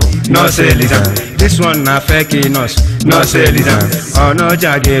keep people, no selling. This one na faking us, no selling. Oh no,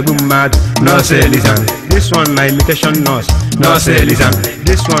 jage boom mad, no selling. This one na imitation us, no selling.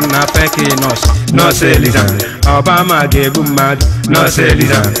 This one na faking us, no selling. Obama gave boom mad, no selling.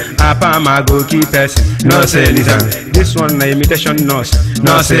 Apama go keep person, no selling. This one na imitation us,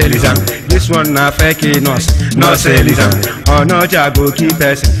 no selling. This one na faking us, no selling. Oh no, jago keep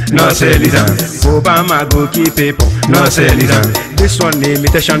person, no selling. Obama go keep people, no selling. This one na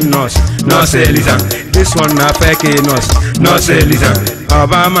imitation us, no selling. This one na faking us, no selling.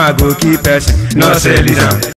 Obama go keep person, no selling.